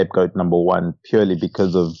scapegoat number one purely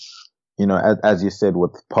because of, as you said,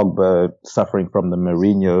 with Pogba suffering from the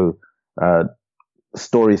Mourinho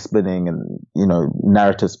story spinning and,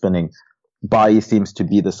 narrative spinning. Bailly seems to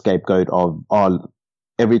be the scapegoat of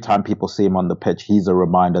every time people see him on the pitch, he's a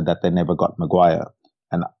reminder that they never got Maguire.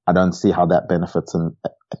 And I don't see how that benefits him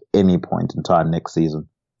at any point in time next season.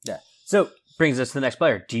 Yeah. So brings us to the next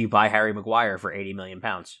player. Do you buy Harry Maguire for £80 million?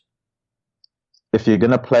 If you're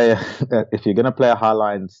gonna play a high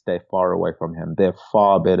line, stay far away from him. There are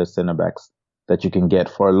far better centre backs that you can get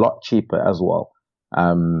for a lot cheaper as well.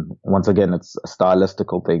 Once again, it's a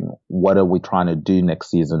stylistical thing. What are we trying to do next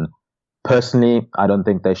season? Personally, I don't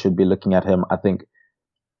think they should be looking at him. I think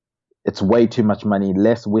it's way too much money.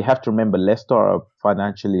 We have to remember Leicester are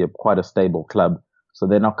financially quite a stable club, so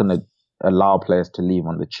they're not going to allow players to leave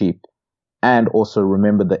on the cheap. And also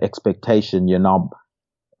remember the expectation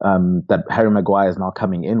that Harry Maguire is now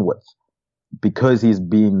coming in with, because he's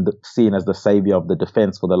been seen as the savior of the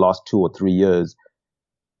defense for the last 2 or 3 years.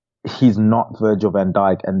 He's not Virgil van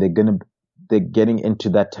Dijk, and they're getting into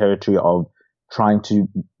that territory of trying to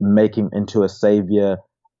make him into a savior,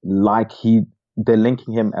 they're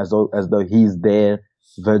linking him as though he's their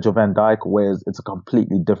Virgil van Dijk, whereas it's a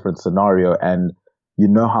completely different scenario. And you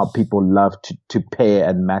know how people love to pair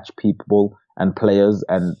and match people and players,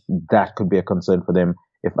 and that could be a concern for them.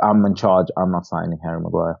 If I'm in charge, I'm not signing Harry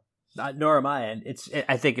Maguire. Nor am I. And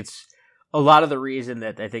I think it's a lot of the reason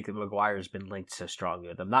that I think that Maguire has been linked so strongly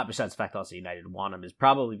with them, not besides the fact also United want him, is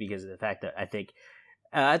probably because of the fact that I think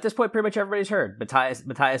at this point pretty much everybody's heard Matthias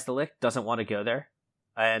de Ligt doesn't want to go there,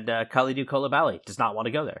 and Kalidou Koulibaly does not want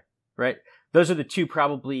to go there, right? Those are the two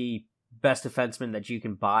probably best defensemen that you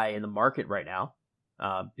can buy in the market right now.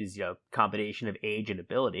 Is combination of age and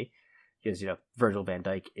ability, because Virgil van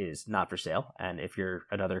Dijk is not for sale, and if you're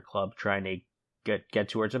another club trying to get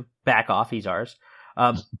towards him, back off. He's ours.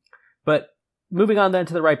 But moving on then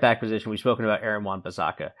to the right back position, we've spoken about Aaron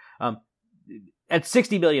Wan-Bissaka. At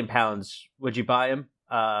 £60 million, would you buy him?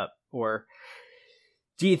 Or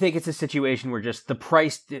do you think it's a situation where just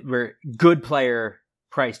where good player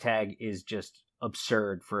price tag is just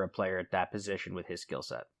absurd for a player at that position with his skill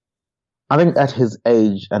set? I think at his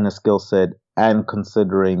age and his skill set, and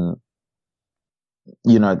considering,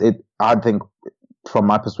 I think from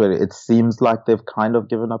my perspective, it seems like they've kind of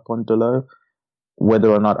given up on Deleuze. Whether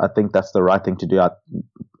or not I think that's the right thing to do,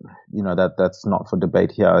 that's not for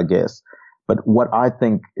debate here, I guess. But what I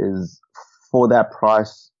think is, for that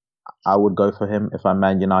price, I would go for him if I'm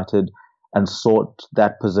Man United and sort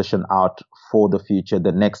that position out for the future.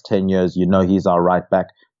 The next 10 years, he's our right back.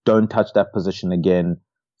 Don't touch that position again.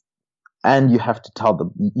 And you have to tell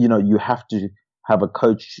them, you have to have a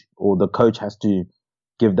coach, or the coach has to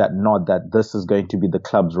give that nod that this is going to be the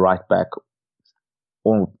club's right back,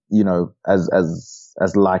 or,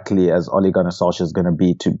 as likely as Ole Gunnar Solskjaer is going to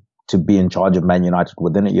be to be in charge of Man United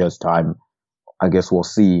within a year's time. I guess we'll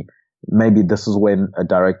see. Maybe this is when a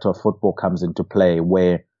director of football comes into play,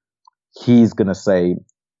 where he's going to say,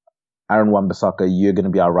 Aaron Wan-Bissaka, you're going to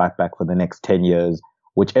be our right back for the next 10 years.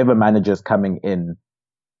 Whichever manager's coming in,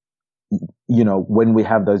 when we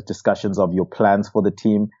have those discussions of your plans for the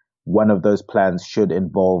team, one of those plans should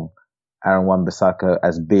involve Aaron Wan-Bissaka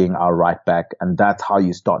as being our right back. And that's how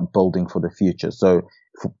you start building for the future. So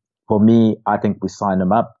for me, I think we sign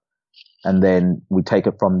him up and then we take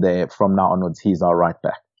it from there. From now onwards, he's our right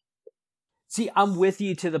back. See, I'm with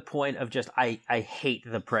you to the point of just I hate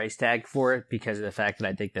the price tag for it because of the fact that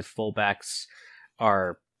I think that fullbacks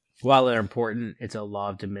are, while they're important, it's a law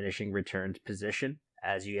of diminishing returns position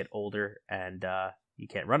as you get older and you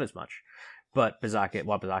can't run as much. But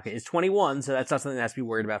Wan-Bissaka is 21, so that's not something that has to be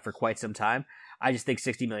worried about for quite some time. I just think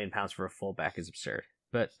 £60 million for a fullback is absurd.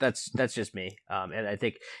 But that's just me. And I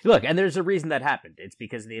think, look, and there's a reason that happened. It's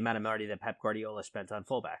because of the amount of money that Pep Guardiola spent on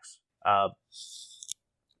fullbacks.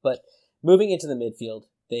 But moving into the midfield,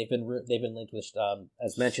 they've been linked with,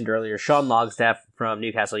 as mentioned earlier, Sean Longstaff from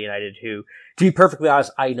Newcastle United, who, to be perfectly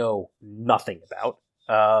honest, I know nothing about.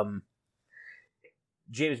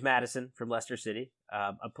 James Maddison from Leicester City,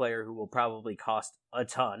 a player who will probably cost a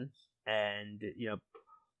ton, and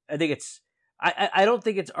I think I don't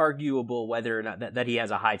think it's arguable whether or not that he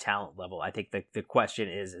has a high talent level. I think the question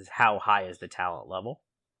is how high is the talent level,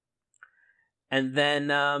 and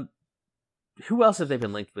then. Who else have they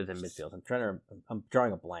been linked with in midfield? I'm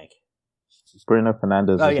drawing a blank. Bruno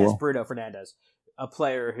Fernandes. Oh, yes, well. Bruno Fernandes, a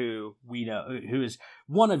player who we know who is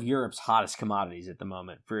one of Europe's hottest commodities at the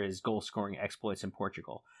moment for his goal-scoring exploits in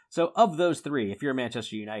Portugal. So, of those three, if you're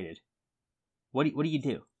Manchester United, what do you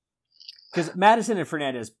do? Because Maddison and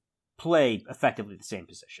Fernandes play effectively the same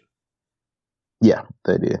position. Yeah,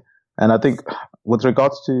 they do. And I think with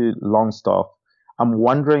regards to Longstaff, I'm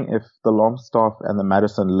wondering if the Longstaff and the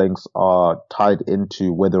Maddison links are tied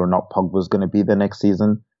into whether or not Pogba's going to be there next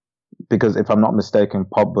season. Because if I'm not mistaken,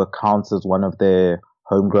 Pogba counts as one of their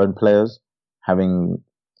homegrown players, having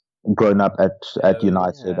grown up at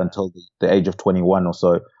United until the age of 21 or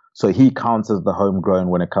so. So he counts as the homegrown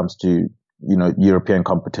when it comes to, European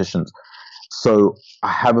competitions. So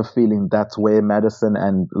I have a feeling that's where Maddison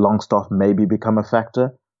and Longstaff maybe become a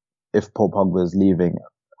factor if Paul Pogba is leaving.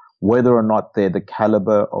 Whether or not they're the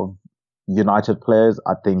caliber of United players,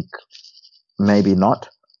 I think maybe not.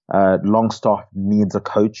 Longstaff needs a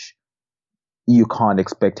coach. You can't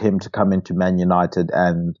expect him to come into Man United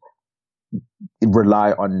and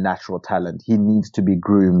rely on natural talent. He needs to be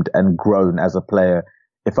groomed and grown as a player.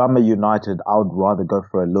 If I'm a United, I would rather go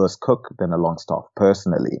for a Lewis Cook than a Longstaff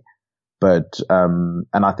personally. But, and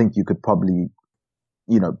I think you could probably,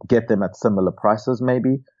 get them at similar prices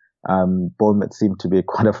maybe. Bournemouth seem to be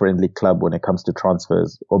quite a friendly club when it comes to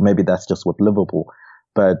transfers, or maybe that's just with Liverpool.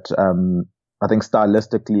 But I think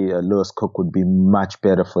stylistically, Lewis Cook would be much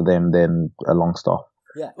better for them than a Longstaff.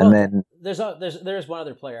 Yeah, well, and then there's one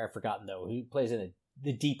other player I've forgotten though who plays in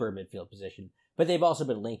the deeper midfield position, but they've also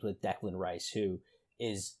been linked with Declan Rice, who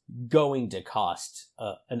is going to cost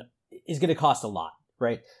a lot,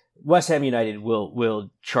 right? West Ham United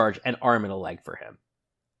will charge an arm and a leg for him.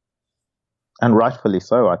 And rightfully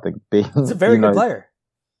so, I think. He's a very good player.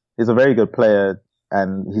 He's a very good player,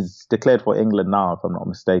 and he's declared for England now, if I'm not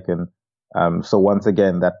mistaken. So once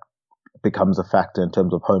again, that becomes a factor in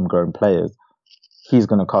terms of homegrown players. He's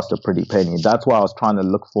going to cost a pretty penny. That's why I was trying to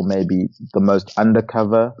look for maybe the most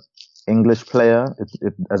undercover English player,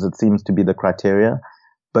 as it seems to be the criteria,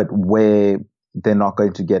 but where they're not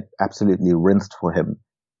going to get absolutely rinsed for him.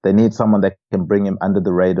 They need someone that can bring him under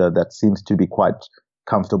the radar that seems to be quite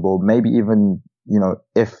comfortable. Maybe even,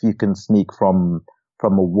 if you can sneak from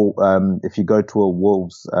if you go to a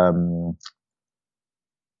Wolves,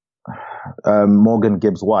 Morgan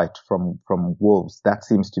Gibbs-White from Wolves, that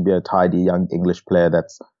seems to be a tidy young English player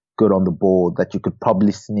that's good on the ball that you could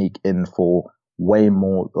probably sneak in for way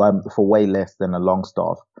less than a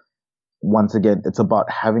Longstaff. Once again, it's about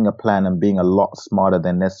having a plan and being a lot smarter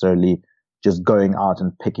than necessarily just going out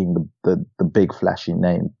and picking the big flashy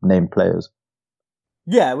name players.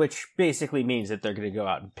 Yeah, which basically means that they're going to go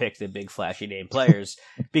out and pick the big flashy name players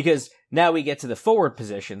because now we get to the forward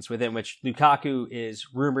positions within which Lukaku is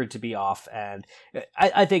rumored to be off. And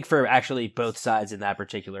I think for actually both sides in that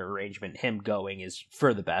particular arrangement, him going is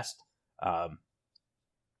for the best.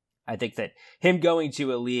 I think that him going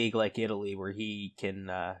to a league like Italy where he can,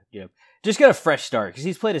 just get a fresh start because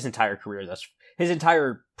he's played his entire career, his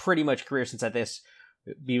entire pretty much career since this.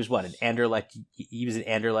 He was an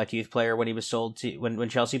Anderlecht youth player when he was sold to when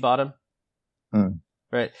Chelsea bought him.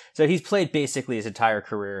 Right. So he's played basically his entire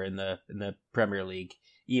career in the Premier League,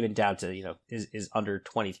 even down to, his under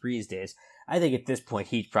 23s days. I think at this point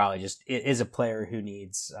he probably just is a player who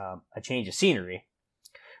needs a change of scenery.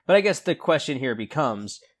 But I guess the question here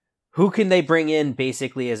becomes, who can they bring in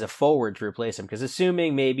basically as a forward to replace him? Because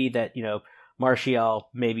assuming maybe that, Martial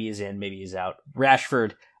maybe is in, maybe he's out.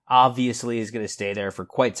 Rashford obviously is going to stay there for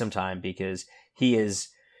quite some time because he is,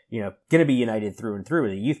 going to be United through and through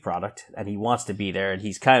with a youth product, and he wants to be there, and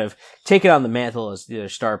he's kind of taken on the mantle as their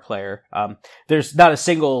star player. There's not a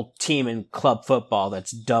single team in club football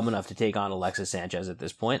that's dumb enough to take on Alexis Sanchez at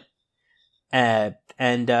this point. I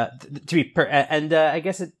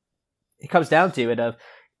guess it comes down to it of,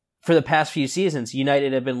 for the past few seasons,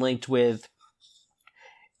 United have been linked with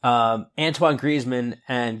Antoine Griezmann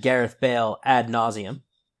and Gareth Bale ad nauseum.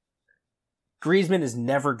 Griezmann is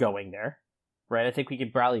never going there, right? I think we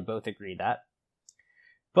could probably both agree that.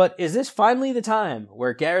 But is this finally the time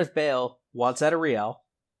where Gareth Bale wants out of Real?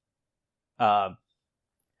 Zinedine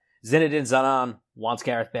Zidane wants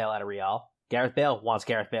Gareth Bale out of Real. Gareth Bale wants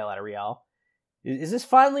Gareth Bale out of Real. Is this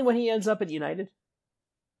finally when he ends up at United?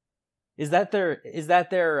 Is that their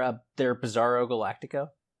Bizarro Galactico?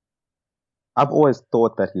 I've always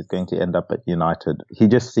thought that he's going to end up at United. He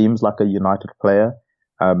just seems like a United player,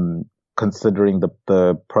 considering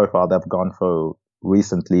the profile they've gone for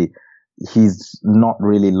recently. He's not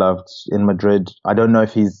really loved in Madrid. I don't know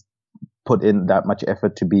if he's put in that much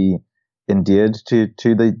effort to be endeared to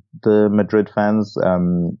the Madrid fans.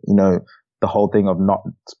 The whole thing of not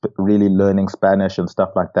really learning Spanish and stuff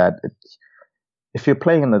like that. If you're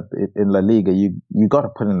playing in La Liga, you got to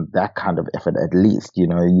put in that kind of effort at least.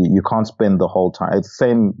 You can't spend the whole time. It's the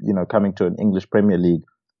same, coming to an English Premier League,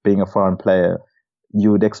 being a foreign player.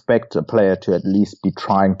 You would expect a player to at least be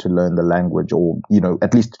trying to learn the language, or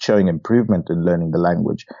at least showing improvement in learning the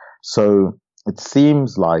language. So it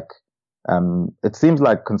seems like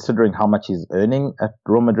considering how much he's earning at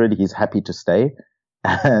Real Madrid, he's happy to stay.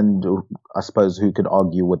 And I suppose who could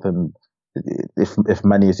argue with him if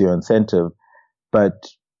money is your incentive? But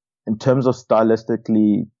in terms of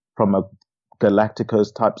stylistically, from a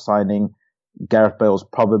Galacticos type signing, Gareth Bale's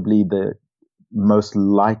probably the most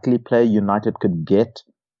likely player United could get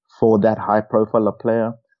for that high profile of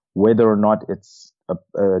player. Whether or not it's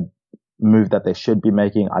a move that they should be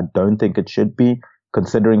making, I don't think it should be,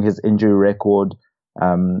 considering his injury record.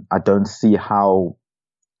 I don't see how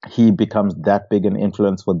he becomes that big an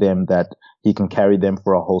influence for them that he can carry them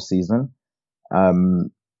for a whole season.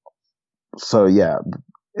 So yeah,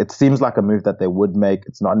 it seems like a move that they would make.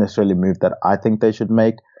 It's not necessarily a move that I think they should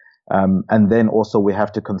make. And then also we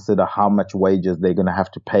have to consider how much wages they're going to have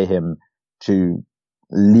to pay him to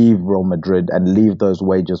leave Real Madrid and leave those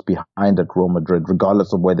wages behind at Real Madrid,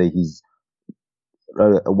 regardless of whether he's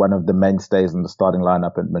one of the mainstays in the starting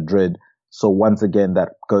lineup at Madrid. So once again,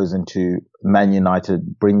 that goes into Man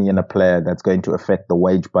United bringing in a player that's going to affect the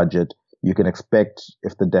wage budget. You can expect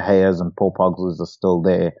if the De Geas and Paul Pogbas are still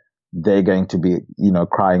there, they're going to be,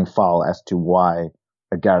 crying foul as to why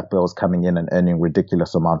a Gareth Bale's coming in and earning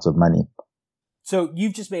ridiculous amounts of money. So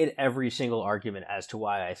you've just made every single argument as to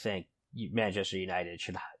why I think Manchester United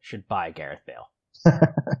should buy Gareth Bale.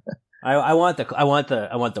 I want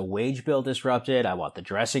the wage bill disrupted. I want the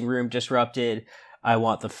dressing room disrupted. I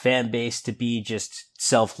want the fan base to be just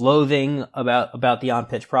self-loathing about the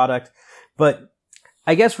on-pitch product. But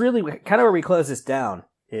I guess really kind of where we close this down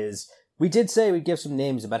is we did say we'd give some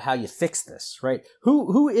names about how you fix this, right?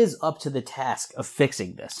 Who is up to the task of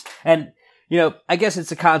fixing this? And, I guess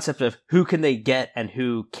it's a concept of who can they get and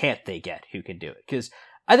who can't they get, who can do it. Because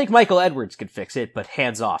I think Michael Edwards could fix it, but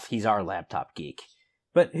hands off, he's our laptop geek.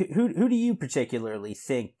 But who do you particularly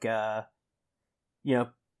think,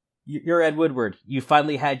 you're Ed Woodward. You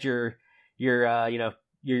finally had your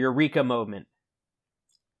Eureka moment.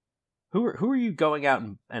 Who are you going out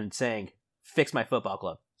and saying, fix my football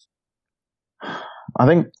club? I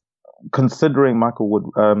think considering Michael Wood,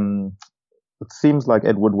 it seems like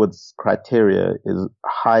Ed Woodward's criteria is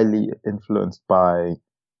highly influenced by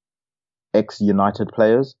ex-United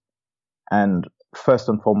players. And first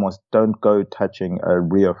and foremost, don't go touching a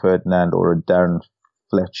Rio Ferdinand or a Darren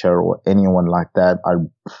Fletcher or anyone like that.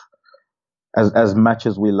 As much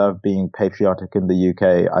as we love being patriotic in the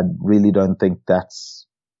UK, I really don't think that's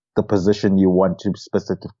the position you want to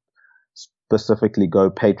specifically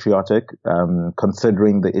go patriotic,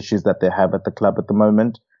 considering the issues that they have at the club at the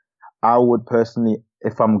moment. I would personally,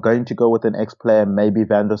 if I'm going to go with an ex-player, maybe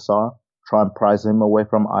Van der Sar, try and prize him away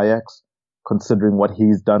from Ajax, considering what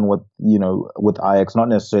he's done with Ajax, not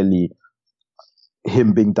necessarily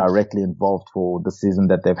him being directly involved for the season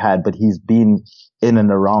that they've had, but he's been in and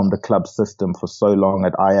around the club system for so long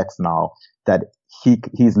at Ajax now that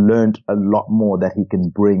he's learned a lot more that he can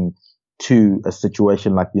bring to a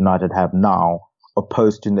situation like United have now,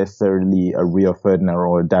 opposed to necessarily a Rio Ferdinand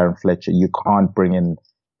or a Darren Fletcher. You can't bring in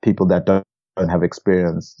people that don't have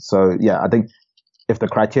experience. So yeah, I think if the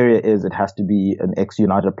criteria is it has to be an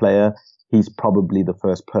ex-United player, he's probably the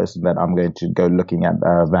first person that I'm going to go looking at,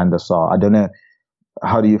 Van der Sar. I don't know.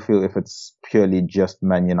 How do you feel if it's purely just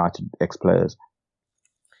Man United ex-players?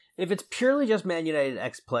 If it's purely just Man United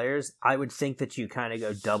ex-players, I would think that you kind of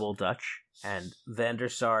go double Dutch and Van der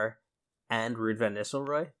Sar and Ruud van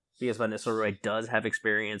Nistelrooy because Van Nistelrooy does have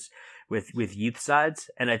experience with youth sides.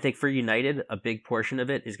 And I think for United, a big portion of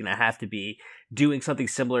it is going to have to be doing something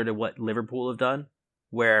similar to what Liverpool have done,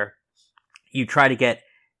 where you try to get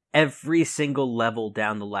every single level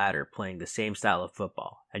down the ladder playing the same style of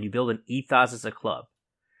football, and you build an ethos as a club,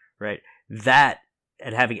 right? That,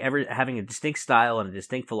 and having a distinct style and a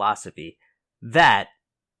distinct philosophy, that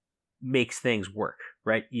makes things work,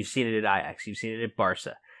 right? You've seen it at Ajax, you've seen it at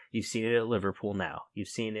Barca, you've seen it at Liverpool now, you've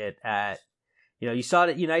seen it at, you saw it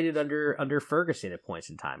at United under Ferguson at points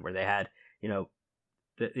in time where they had,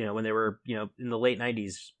 when they were, in the late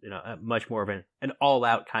 90s, much more of an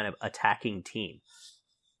all-out kind of attacking team.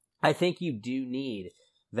 I think you do need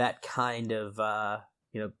that kind of,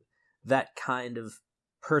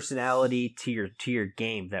 personality to your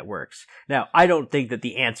game that works. Now, I don't think that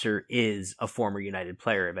the answer is a former United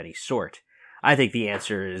player of any sort. I think the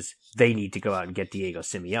answer is they need to go out and get Diego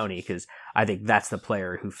Simeone, because I think that's the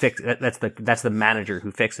player who that's the manager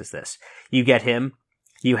who fixes this. You get him,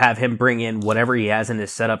 you have him bring in whatever he has in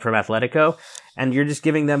his setup from Atletico, and you're just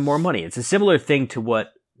giving them more money. It's a similar thing to what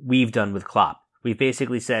we've done with Klopp. We've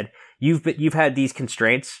basically said, you've had these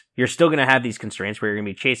constraints. You're still going to have these constraints where you're going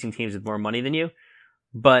to be chasing teams with more money than you,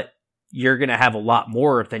 but you're going to have a lot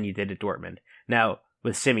more than you did at Dortmund. Now,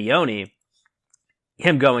 with Simeone,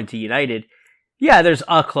 him going to United, yeah, there's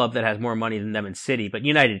a club that has more money than them in City, but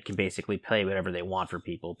United can basically play whatever they want for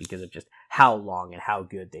people because of just how long and how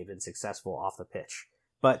good they've been successful off the pitch.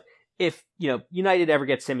 But if, United ever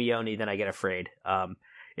gets Simeone, then I get afraid.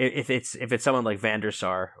 If it's someone like Van der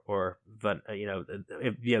Sar or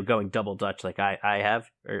going double Dutch like I have,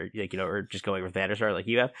 or or just going with Van der Sar like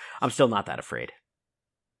you have, I'm still not that afraid.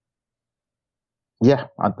 Yeah,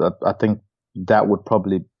 I think that would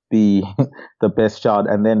probably be the best shot,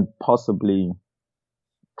 and then possibly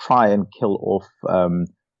try and kill off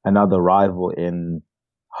another rival in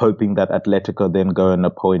hoping that Atletico then go and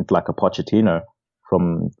appoint like a Pochettino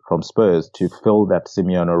from Spurs to fill that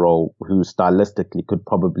Simeone role, who stylistically could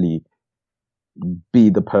probably be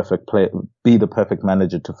the perfect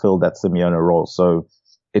manager to fill that Simeone role. So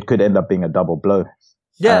it could end up being a double blow.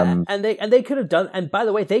 Yeah, and they could have done. And by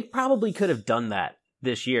the way, they probably could have done that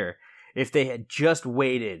this year if they had just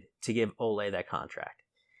waited to give Ole that contract.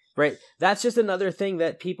 Right? That's just another thing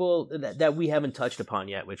that that we haven't touched upon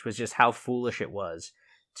yet, which was just how foolish it was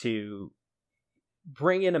to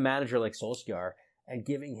bring in a manager like Solskjaer and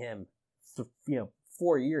giving him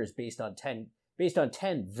 4 years based on 10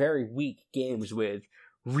 very weak games with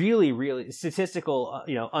really, really statistical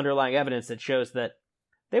underlying evidence that shows that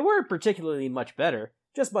they weren't particularly much better,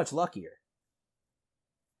 just much luckier.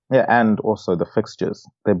 Yeah, and also the fixtures.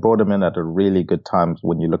 They brought him in at a really good time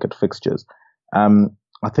when you look at fixtures.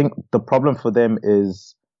 I think the problem for them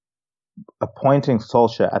is appointing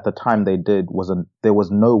Solskjaer at the time they did there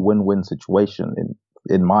was no win-win situation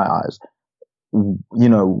in my eyes.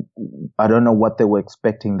 I don't know what they were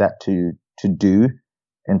expecting that to do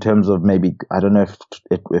in terms of maybe, I don't know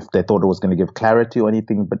if they thought it was going to give clarity or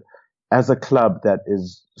anything, but as a club that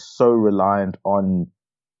is so reliant on,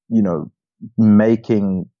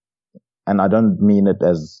 making, and I don't mean it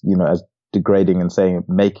as, as degrading and saying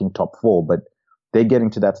making top four, but they're getting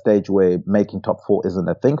to that stage where making top four isn't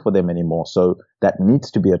a thing for them anymore. So that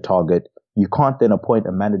needs to be a target. You can't then appoint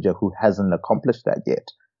a manager who hasn't accomplished that yet.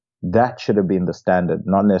 That should have been the standard,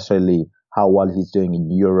 not necessarily how well he's doing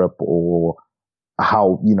in Europe or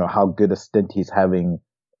how good a stint he's having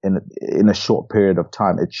in a short period of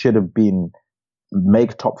time. It should have been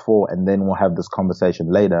make top four and then we'll have this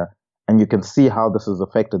conversation later. And you can see how this has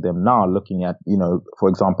affected them now, looking at, for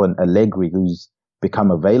example, an Allegri who's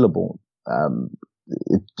become available.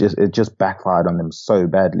 It just backfired on them so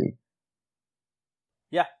badly.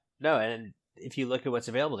 Yeah, no, and if you look at what's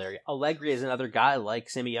available there, Allegri is another guy like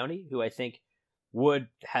Simeone who I think would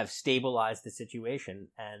have stabilized the situation,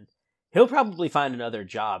 and he'll probably find another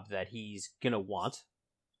job that he's going to want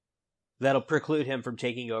that'll preclude him from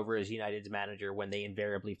taking over as United's manager when they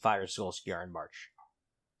invariably fire Solskjaer in March.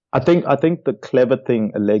 I think the clever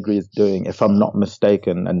thing Allegri is doing, if I'm not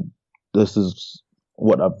mistaken, and this is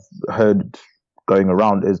what I've heard going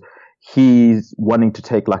around, is he's wanting to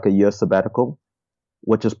take like a year sabbatical,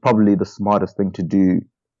 which is probably the smartest thing to do,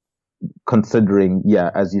 considering,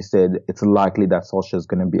 as you said, it's likely that Solskjaer is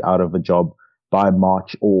going to be out of a job by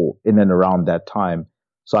March or in and around that time.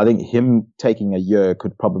 So I think him taking a year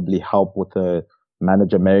could probably help with the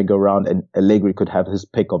manager merry-go-round, and Allegri could have his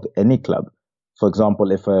pick of any club. For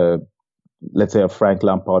example, if let's say a Frank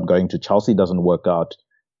Lampard going to Chelsea doesn't work out,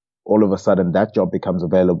 all of a sudden that job becomes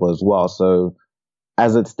available as well. So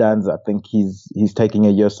as it stands, I think he's taking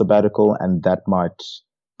a year sabbatical, and that might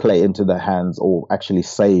play into the hands or actually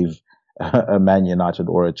save a Man United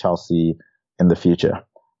or a Chelsea in the future.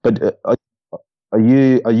 But are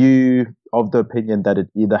you of the opinion that it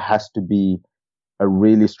either has to be a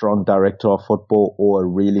really strong director of football or a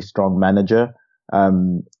really strong manager?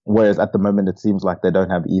 Whereas at the moment it seems like they don't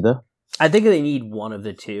have either. I think they need one of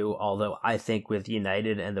the two, although I think with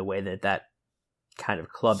United and the way that kind of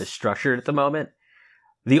club is structured at the moment,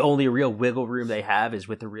 the only real wiggle room they have is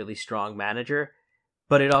with a really strong manager.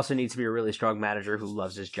 But it also needs to be a really strong manager who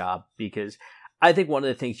loves his job, because I think one of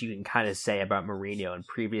the things you can kind of say about Mourinho in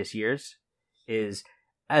previous years is,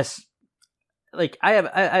 as like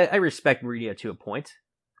I respect Mourinho to a point.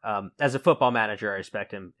 As a football manager, I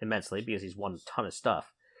respect him immensely because he's won a ton of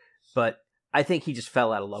stuff. But I think he just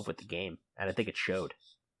fell out of love with the game, and I think it showed.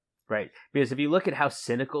 Right? Because if you look at how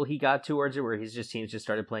cynical he got towards it, where his teams just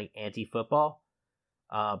started playing anti-football,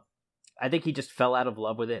 I think he just fell out of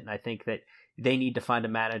love with it, and I think that they need to find a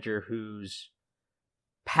manager who's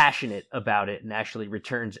passionate about it and actually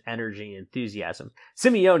returns energy and enthusiasm.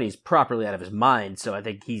 Simeone's properly out of his mind, so I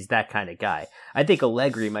think he's that kind of guy. I think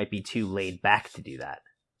Allegri might be too laid back to do that.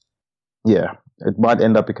 Yeah, it might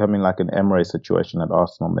end up becoming like an Emery situation at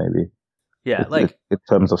Arsenal, maybe. Yeah, in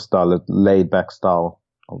terms of style, a laid back style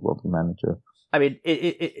of manager. I mean,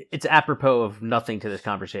 it's apropos of nothing to this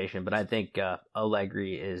conversation, but I think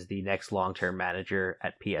Allegri is the next long-term manager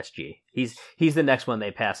at PSG. He's the next one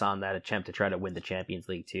they pass on that attempt to try to win the Champions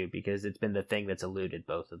League too, because it's been the thing that's eluded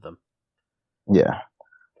both of them. Yeah.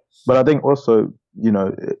 But I think also,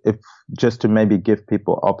 if just to maybe give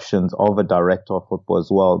people options of a director of football as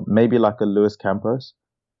well, maybe like a Luis Campos,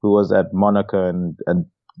 who was at Monaco and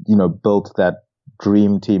built that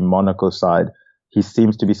dream team Monaco side. He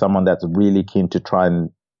seems to be someone that's really keen to try and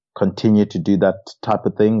continue to do that type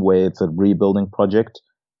of thing where it's a rebuilding project.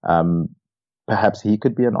 Perhaps he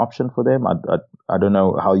could be an option for them. I don't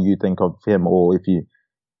know how you think of him, or if you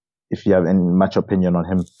have any much opinion on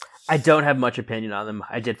him. I don't have much opinion on them.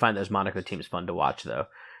 I did find those Monaco teams fun to watch, though.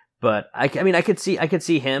 But I could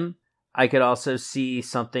see him. I could also see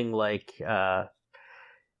something like,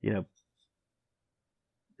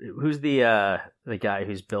 who's the guy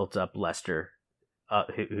who's built up Leicester,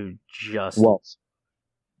 who just Walsh.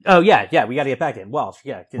 Oh yeah, we got to get back to him. Walsh,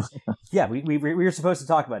 yeah, yeah, we were supposed to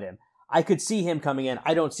talk about him. I could see him coming in.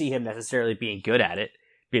 I don't see him necessarily being good at it,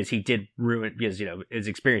 because he did ruin, because his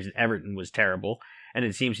experience at Everton was terrible, and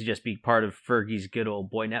it seems to just be part of Fergie's good old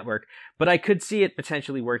boy network. But I could see it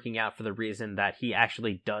potentially working out for the reason that he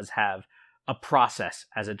actually does have a process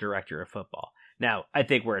as a director of football. Now, I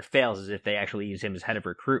think where it fails is if they actually use him as head of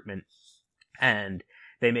recruitment and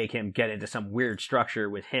they make him get into some weird structure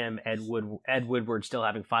with him, Ed Woodward still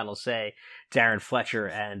having final say, Darren Fletcher,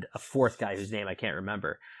 and a fourth guy whose name I can't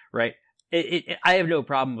remember, right? I have no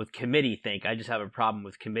problem with committee think. I just have a problem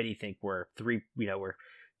with committee think where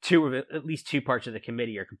at least two parts of the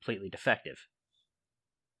committee are completely defective.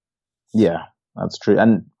 Yeah, that's true.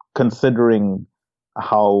 And considering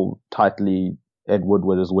how tightly Ed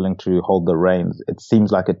Woodward is willing to hold the reins, it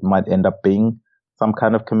seems like it might end up being some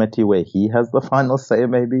kind of committee where he has the final say,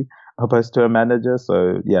 maybe, opposed to a manager.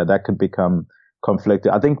 So yeah, that could become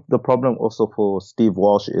conflicted. I think the problem also for Steve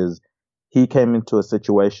Walsh is he came into a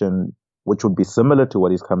situation which would be similar to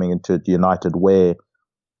what he's coming into at United, where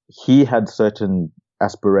he had certain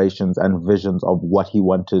aspirations and visions of what he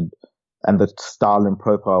wanted and the style and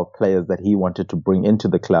profile of players that he wanted to bring into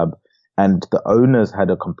the club. And the owners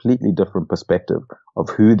had a completely different perspective of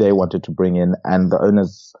who they wanted to bring in, and the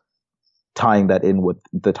owners tying that in with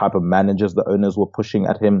the type of managers the owners were pushing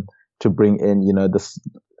at him to bring in.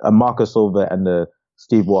 Marco Silva and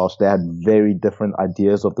Steve Walsh, they had very different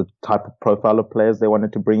ideas of the type of profile of players they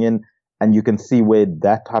wanted to bring in. And you can see where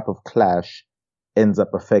that type of clash ends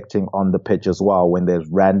up affecting on the pitch as well. When there's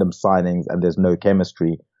random signings and there's no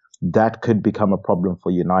chemistry, that could become a problem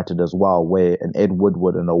for United as well, where an Ed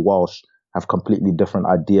Woodward and a Walsh have completely different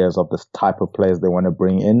ideas of the type of players they want to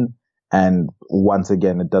bring in. And once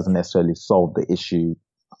again, it doesn't necessarily solve the issue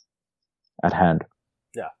at hand.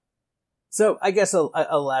 Yeah. So I guess a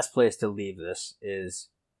last place to leave this is,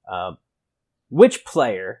 which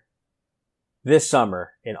player this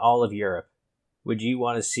summer in all of Europe would you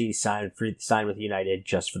want to see sign with United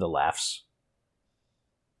just for the laughs?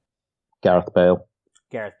 Gareth Bale.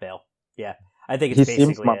 Yeah. I think it's basically...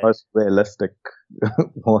 He seems my most realistic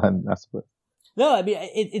one, I suppose. No, I mean,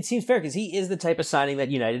 it seems fair because he is the type of signing that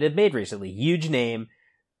United have made recently. Huge name,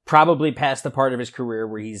 probably past the part of his career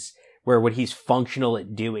where what he's functional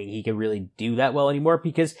at doing, he can really do that well anymore,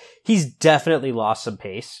 because he's definitely lost some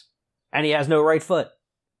pace and he has no right foot.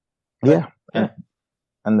 Yeah.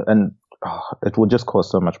 And it will just cause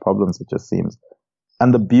so much problems, it just seems.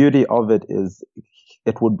 And the beauty of it is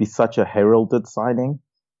it would be such a heralded signing.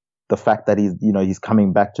 The fact that he's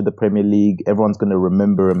coming back to the Premier League, everyone's going to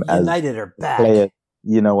remember him as United are back. Player,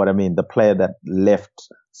 you know what I mean? The player that left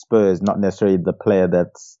Spurs, not necessarily the player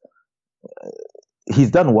that's, he's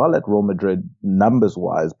done well at Real Madrid numbers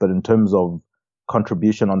wise, but in terms of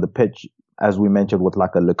contribution on the pitch, as we mentioned with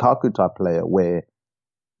like a Lukaku type player, where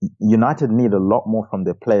United need a lot more from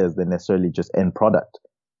their players than necessarily just end product.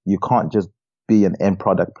 You can't just be an end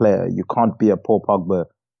product player. You can't be a Paul Pogba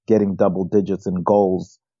getting double digits in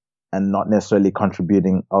goals and not necessarily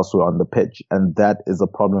contributing elsewhere on the pitch. And that is a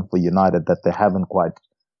problem for United that they haven't quite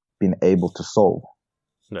been able to solve.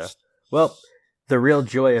 No. Well, the real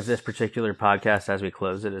joy of this particular podcast as we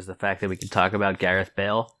close it is the fact that we can talk about Gareth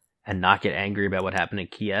Bale and not get angry about what happened in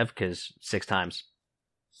Kiev, because 6 times.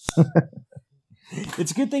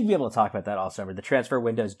 It's a good thing to be able to talk about that all summer. The transfer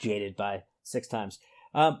window is jaded by 6 times.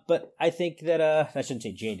 But I think that I shouldn't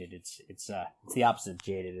say jaded. It's the opposite of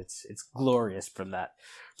jaded. It's glorious from that.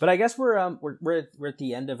 But I guess we're at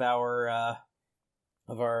the end of our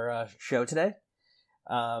show today.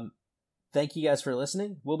 Thank you guys for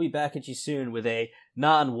listening. We'll be back at you soon with a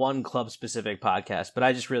non-one club specific podcast. But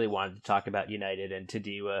I just really wanted to talk about United, and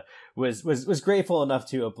Tadiwa was grateful enough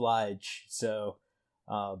to oblige. So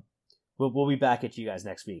we'll be back at you guys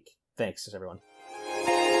next week. Thanks, everyone.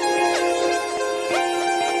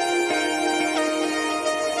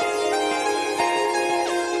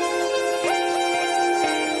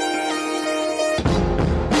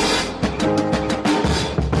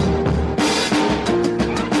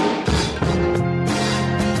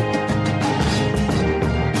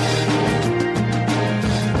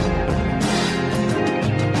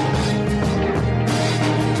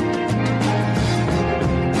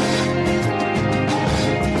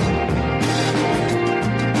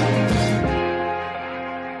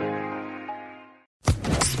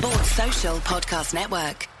 Podcast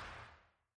Network.